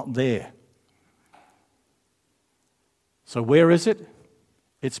 It's not there. So where is it?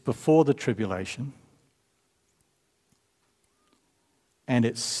 It's before the tribulation. And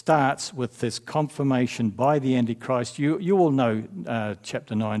it starts with this confirmation by the Antichrist. You all know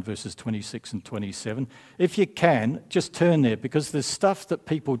chapter 9, verses 26 and 27. If you can, just turn there, because there's stuff that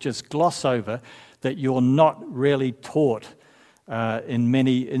people just gloss over that you're not really taught in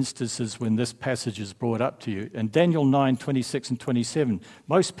many instances when this passage is brought up to you. And Daniel 9, 26 and 27,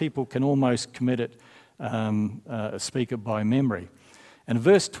 most people can almost commit it, speak it by memory. And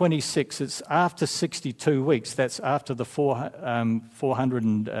verse 26, it's after 62 weeks, that's after the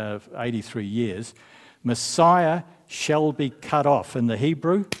 483 years, Messiah shall be cut off. In the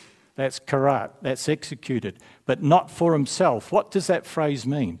Hebrew, that's karat, that's executed, but not for himself. What does that phrase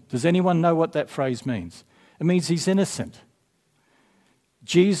mean? Does anyone know what that phrase means? It means he's innocent.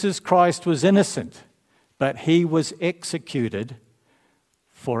 Jesus Christ was innocent, but he was executed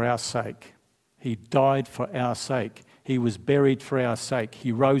for our sake. He died for our sake. He was buried for our sake.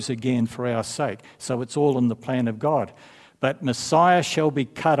 He rose again for our sake. So it's all in the plan of God. But Messiah shall be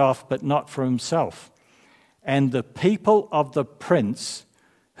cut off, but not for himself. And the people of the prince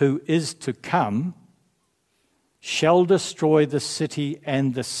who is to come shall destroy the city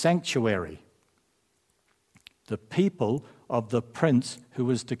and the sanctuary. The people of the prince who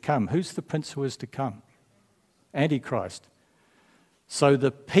is to come. Who's the prince who is to come? Antichrist. So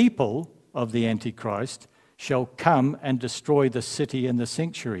the people of the Antichrist shall come and destroy the city and the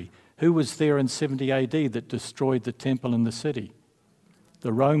sanctuary. Who was there in 70 AD that destroyed the temple and the city?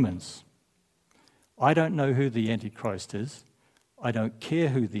 The Romans. I don't know who the Antichrist is. I don't care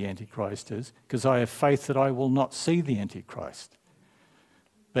who the Antichrist is, because I have faith that I will not see the Antichrist.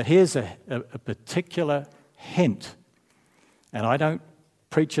 But here's a particular hint, and I don't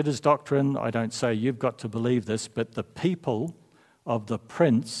preach it as doctrine. I don't say you've got to believe this, but the people of the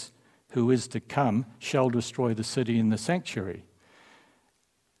prince who is to come shall destroy the city and the sanctuary.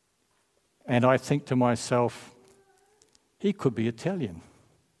 And I think to myself, he could be Italian.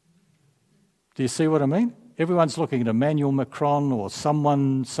 Do you see what I mean? Everyone's looking at Emmanuel Macron or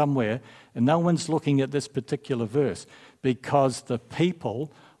someone somewhere, and no one's looking at this particular verse, because the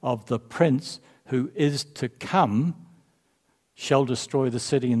people of the prince who is to come shall destroy the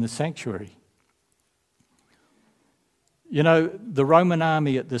city and the sanctuary. You know, the Roman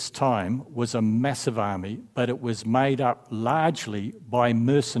army at this time was a massive army, but it was made up largely by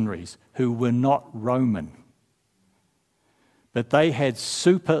mercenaries who were not Roman. But they had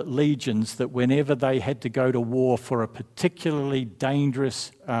super legions that whenever they had to go to war for a particularly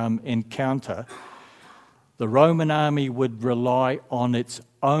dangerous encounter, the Roman army would rely on its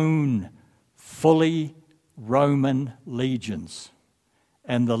own fully Roman legions.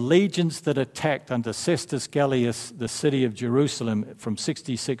 And the legions that attacked under Cestus Gallius the city of Jerusalem from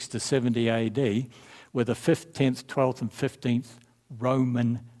 66 to 70 AD were the 5th, 10th, 12th, and 15th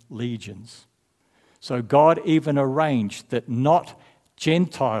Roman legions. So God even arranged that not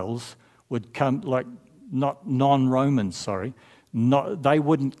Gentiles would come, like not non-Romans, they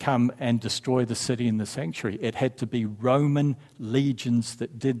wouldn't come and destroy the city and the sanctuary. It had to be Roman legions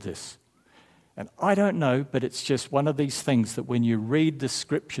that did this. And I don't know, but it's just one of these things that when you read the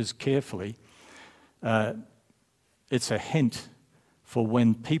scriptures carefully, it's a hint for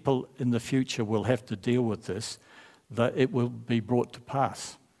when people in the future will have to deal with this, that it will be brought to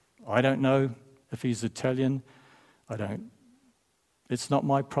pass. I don't know if he's Italian. It's not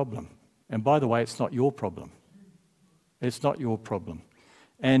my problem. And by the way, it's not your problem. It's not your problem.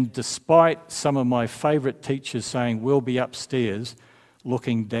 And despite some of my favourite teachers saying we'll be upstairs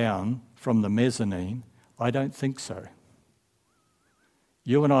looking down from the mezzanine, I don't think so.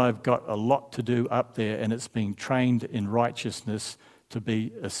 You and I have got a lot to do up there, and it's being trained in righteousness to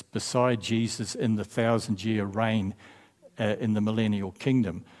be beside Jesus in the 1,000-year reign in the millennial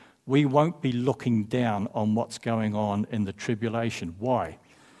kingdom. We won't be looking down on what's going on in the tribulation. Why?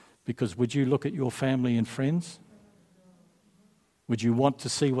 Because would you look at your family and friends? Would you want to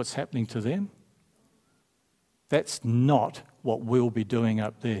see what's happening to them? That's not what we'll be doing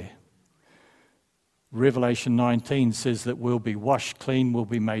up there. Revelation 19 says that we'll be washed clean, we'll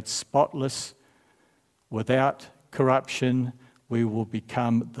be made spotless, without corruption. We will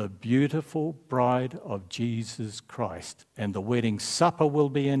become the beautiful bride of Jesus Christ. And the wedding supper will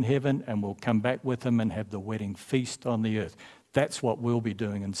be in heaven, and we'll come back with him and have the wedding feast on the earth. That's what we'll be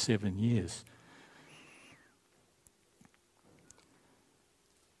doing in 7 years.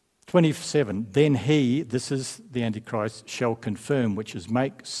 27, then he, this is the Antichrist, shall confirm, which is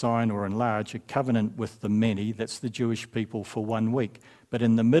make, sign, or enlarge a covenant with the many, that's the Jewish people, for 1 week. But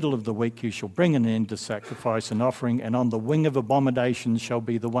in the middle of the week you shall bring an end to sacrifice and offering, and on the wing of abomination shall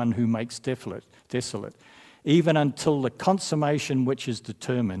be the one who makes desolate, even until the consummation which is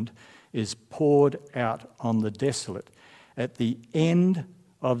determined is poured out on the desolate. At the end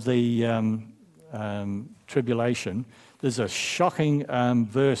of the tribulation, there's a shocking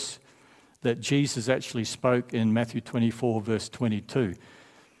verse that Jesus actually spoke in Matthew 24, verse 22.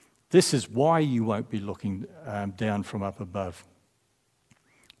 This is why you won't be looking down from up above.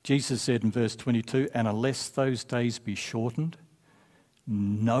 Jesus said in verse 22, and unless those days be shortened,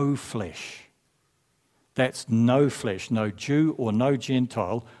 no flesh, that's no flesh, no Jew or no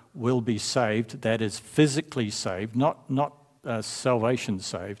Gentile will be saved, that is physically saved, not salvation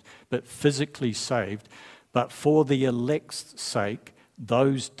saved, but physically saved. But for the elect's sake,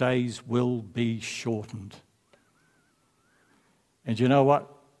 those days will be shortened. And you know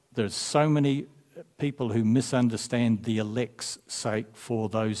what? There's so many people who misunderstand the elect's sake, for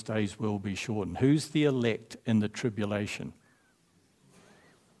those days will be shortened. Who's the elect in the tribulation?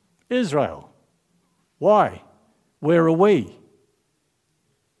 Israel. Why? Where are we?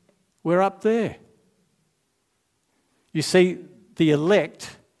 We're up there. You see, the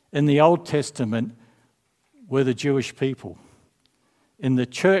elect in the Old Testament were the Jewish people. In the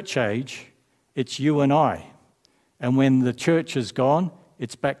church age, it's you and I. And when the church is gone,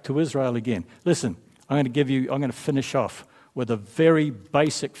 it's back to Israel again. Listen, I'm going to finish off with a very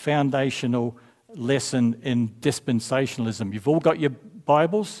basic foundational lesson in dispensationalism. You've all got your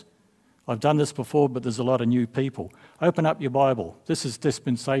Bibles? I've done this before, but there's a lot of new people. Open up your Bible. This is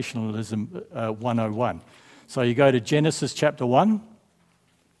Dispensationalism 101. So you go to Genesis chapter 1.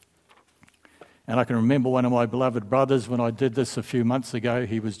 And I can remember one of my beloved brothers, when I did this a few months ago,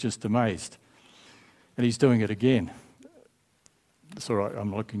 he was just amazed. And he's doing it again. It's all right,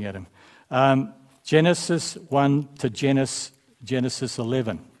 I'm looking at him. Genesis 1 to Genesis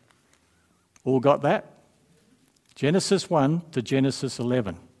 11. All got that? Genesis 1 to Genesis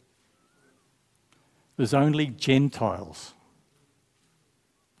 11. There's only Gentiles.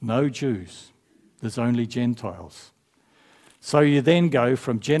 No Jews. There's only Gentiles. So you then go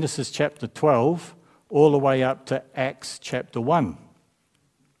from Genesis chapter 12 all the way up to Acts chapter 1.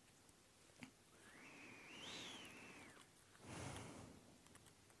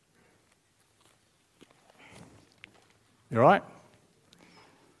 You all right?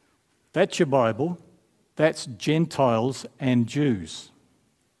 That's your Bible. That's Gentiles and Jews.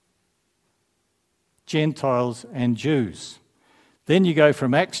 Gentiles and Jews. Then you go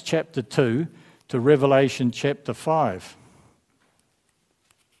from Acts chapter 2 to Revelation chapter 5.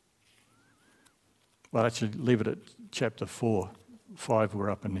 Well, actually, leave it at chapter 4. 5 were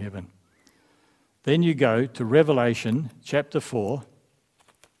up in heaven. Then you go to Revelation chapter 4.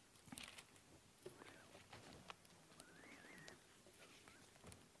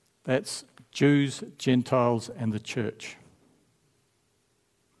 That's Jews, Gentiles, and the church.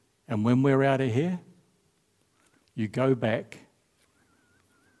 And when we're out of here, you go back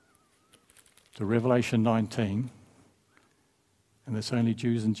to Revelation 19, and it's only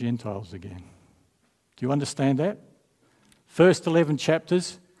Jews and Gentiles again. Do you understand that? First 11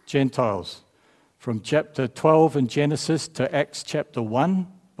 chapters, Gentiles. From chapter 12 in Genesis to Acts chapter 1,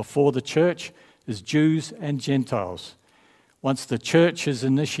 before the church, is Jews and Gentiles. Once the church is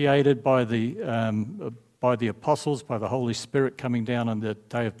initiated by the apostles, by the Holy Spirit coming down on the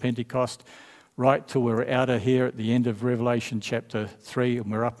day of Pentecost, right till we're out of here at the end of Revelation chapter 3,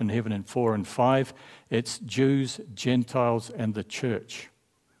 and we're up in heaven in 4 and 5, it's Jews, Gentiles, and the church.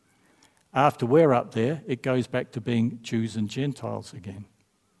 After we're up there, it goes back to being Jews and Gentiles again.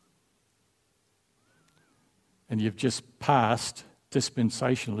 And you've just passed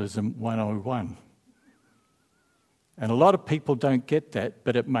dispensationalism 101. And a lot of people don't get that,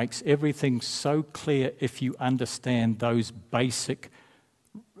 but it makes everything so clear if you understand those basic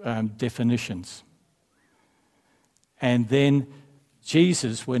definitions. And then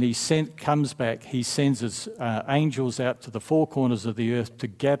Jesus, when he comes back, he sends his angels out to the four corners of the earth to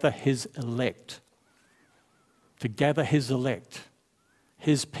gather his elect. To gather his elect,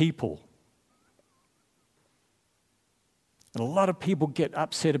 his people. And a lot of people get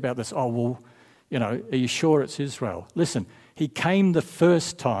upset about this. Oh, well, you know, are you sure it's Israel? Listen, he came the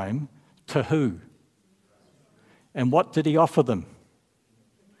first time to who? And what did he offer them?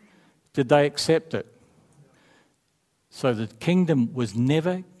 Did they accept it? So the kingdom was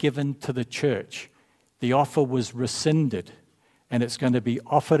never given to the church. The offer was rescinded, and it's going to be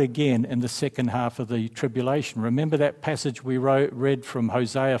offered again in the second half of the tribulation. Remember that passage we read from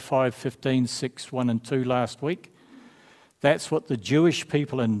Hosea 5:15, 6, 1 and 2 last week? That's what the Jewish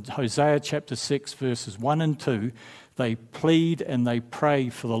people in Hosea chapter 6, verses 1 and 2, they plead and they pray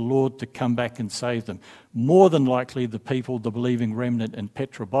for the Lord to come back and save them. More than likely the people, the believing remnant in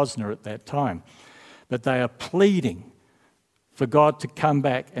Petra Bosna at that time. But they are pleading for God to come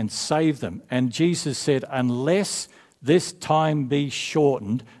back and save them. And Jesus said, unless this time be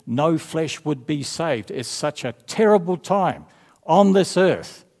shortened, no flesh would be saved. It's such a terrible time on this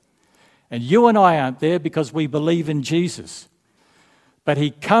earth. And you and I aren't there because we believe in Jesus. But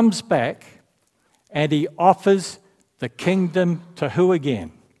he comes back and he offers the kingdom to who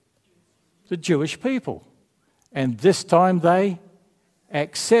again? The Jewish people. And this time they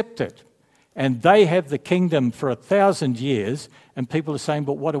accept it. And they have the kingdom for 1,000 years. And people are saying,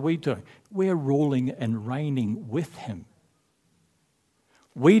 but what are we doing? We're ruling and reigning with him.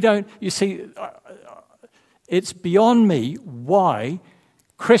 We don't, you see, it's beyond me why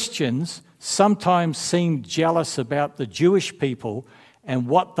Christians sometimes seem jealous about the Jewish people and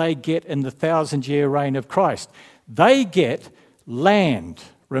what they get in the 1,000-year reign of Christ. They get land.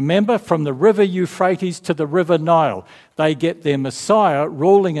 Remember, from the river Euphrates to the river Nile, they get their Messiah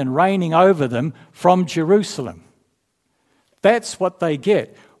ruling and reigning over them from Jerusalem. That's what they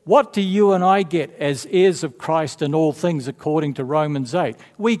get. What do you and I get as heirs of Christ in all things according to Romans 8?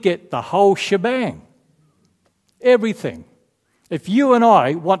 We get the whole shebang. Everything. If you and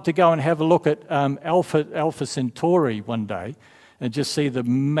I want to go and have a look at Alpha Centauri one day and just see the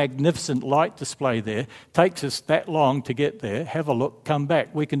magnificent light display there, takes us that long to get there, have a look, come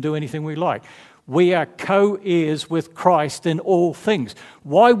back. We can do anything we like. We are co-heirs with Christ in all things.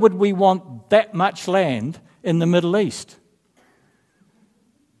 Why would we want that much land in the Middle East?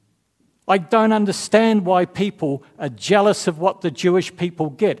 I don't understand why people are jealous of what the Jewish people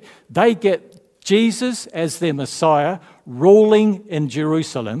get. They get Jesus as their Messiah, ruling in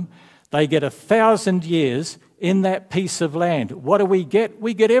Jerusalem. They get 1,000 years in that piece of land. What do we get?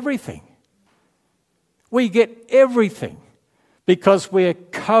 We get everything. We get everything because we're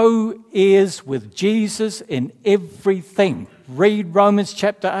co-heirs with Jesus in everything. Read Romans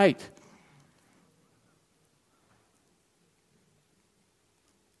chapter 8.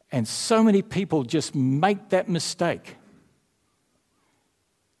 And so many people just make that mistake.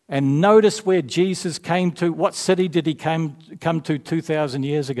 And notice where Jesus came to. What city did he come to 2,000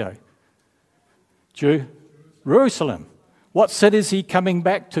 years ago? Jerusalem. What city is he coming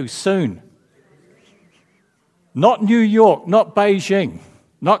back to soon? Not New York, not Beijing,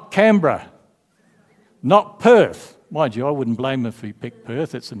 not Canberra, not Perth. Mind you, I wouldn't blame him if he picked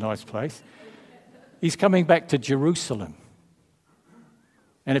Perth. It's a nice place. He's coming back to Jerusalem.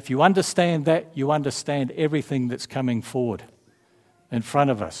 And if you understand that, you understand everything that's coming forward in front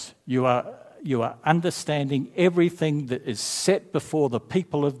of us. You are you are understanding everything that is set before the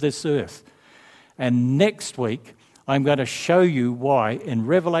people of this earth. And next week, I'm going to show you why in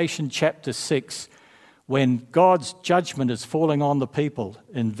Revelation chapter 6, when God's judgment is falling on the people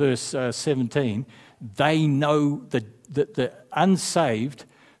in verse 17, they know that the unsaved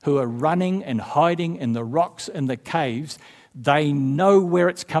who are running and hiding in the rocks and the caves, they know where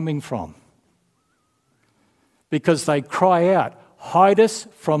it's coming from. Because they cry out, hide us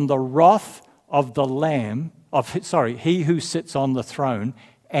from the wrath of the Lamb, he who sits on the throne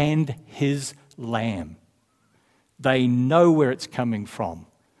and his Lamb. They know where it's coming from.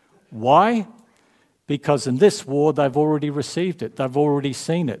 Why? Because in this war, they've already received it. They've already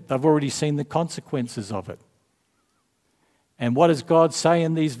seen it. They've already seen the consequences of it. And what does God say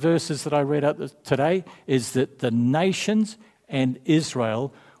in these verses that I read out today? Is that the nations and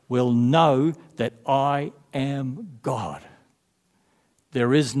Israel will know that I am God.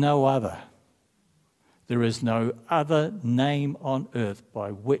 There is no other. There is no other name on earth by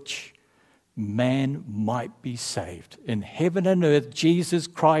which man might be saved. In heaven and earth, Jesus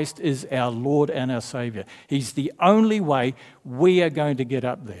Christ is our Lord and our Savior. He's the only way we are going to get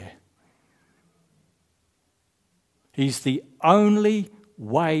up there. He's the only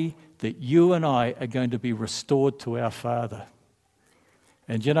way that you and I are going to be restored to our Father.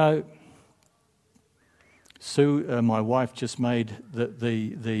 And you know, Sue, my wife, just made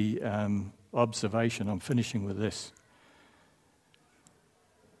the observation, I'm finishing with this,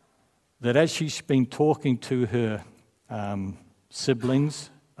 that as she's been talking to her siblings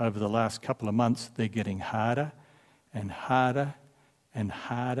over the last couple of months, they're getting harder and harder and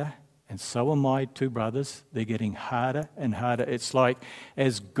harder. And so are my two brothers. They're getting harder and harder. It's like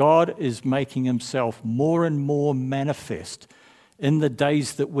as God is making himself more and more manifest in the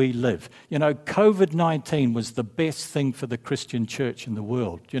days that we live. You know, COVID-19 was the best thing for the Christian church in the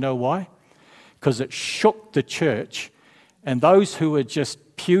world. Do you know why? Because it shook the church, and those who were just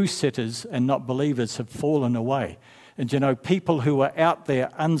pew sitters and not believers have fallen away. And you know, people who were out there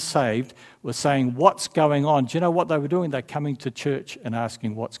unsaved were saying, what's going on? Do you know what they were doing? They're coming to church and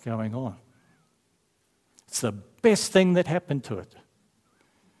asking what's going on. It's the best thing that happened to it.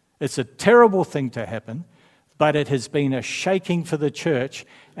 It's a terrible thing to happen, but it has been a shaking for the church,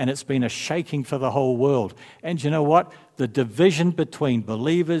 and it's been a shaking for the whole world. And you know what? The division between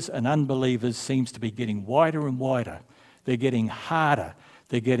believers and unbelievers seems to be getting wider and wider. They're getting harder.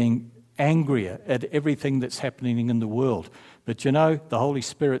 They're getting angrier at everything that's happening in the world. But you know, the Holy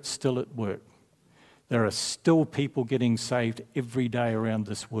Spirit's still at work. There are still people getting saved every day around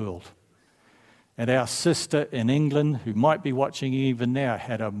this world. And our sister in England, who might be watching even now,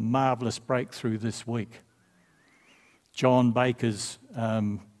 had a marvellous breakthrough this week. John Baker's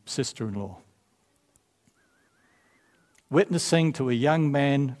sister-in-law. Witnessing to a young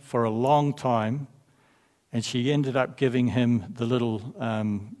man for a long time, and she ended up giving him the little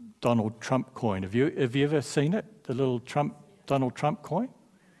Donald Trump coin. Have you ever seen it? The little Donald Trump coin?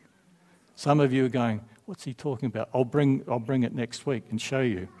 Some of you are going, what's he talking about? I'll bring it next week and show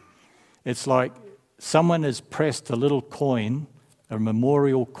you. It's like someone has pressed a little coin, a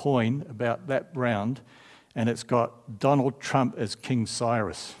memorial coin about that round, and it's got Donald Trump as King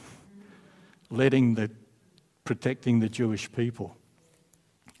Cyrus, protecting the Jewish people.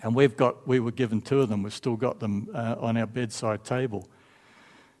 And we were given two of them. We've still got them on our bedside table.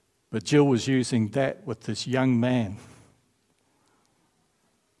 But Jill was using that with this young man,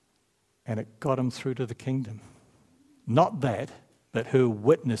 and it got him through to the kingdom. Not that, but her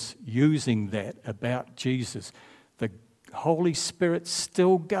witness using that about Jesus. The Holy Spirit's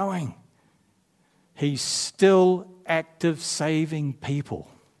still going. He's still active, saving people.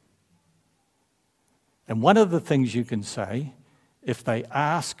 And one of the things you can say, if they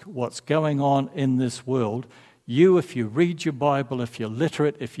ask what's going on in this world, if you read your Bible, if you're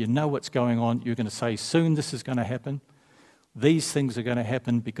literate, if you know what's going on, you're going to say, soon this is going to happen. These things are going to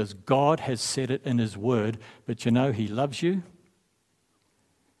happen because God has said it in His Word. But you know, He loves you.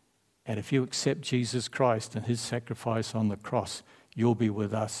 And if you accept Jesus Christ and His sacrifice on the cross, you'll be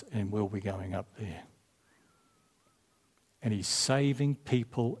with us and we'll be going up there. And He's saving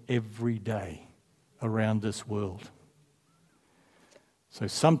people every day around this world. So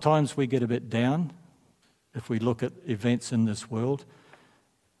sometimes we get a bit down if we look at events in this world,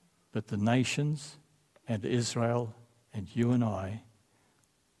 but the nations and Israel and you and I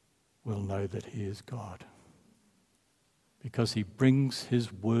will know that He is God, because He brings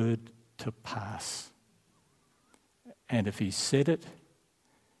His word to pass. And if He said it,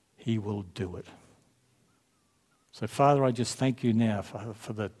 He will do it. So, Father, I just thank You now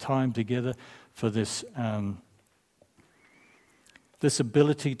for the time together, for this this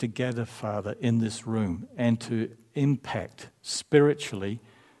ability to gather, Father, in this room and to impact spiritually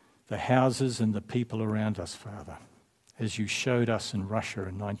the houses and the people around us, Father, as you showed us in Russia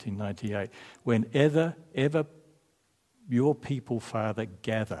in 1998. Whenever your people, Father,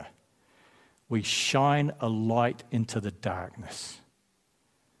 gather, we shine a light into the darkness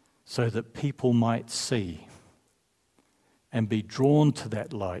so that people might see and be drawn to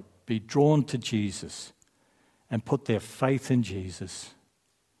that light, be drawn to Jesus, and put their faith in Jesus.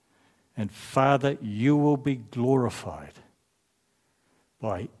 And Father, you will be glorified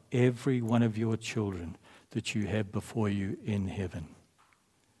by every one of your children that you have before you in heaven.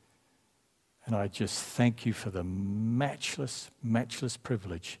 And I just thank you for the matchless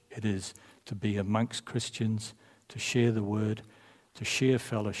privilege it is to be amongst Christians, to share the word, to share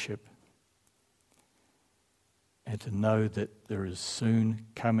fellowship, and to know that there is soon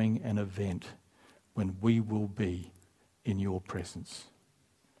coming an event when we will be in your presence.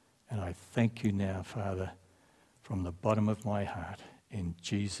 And I thank you now, Father, from the bottom of my heart, in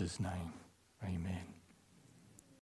Jesus' name. Amen.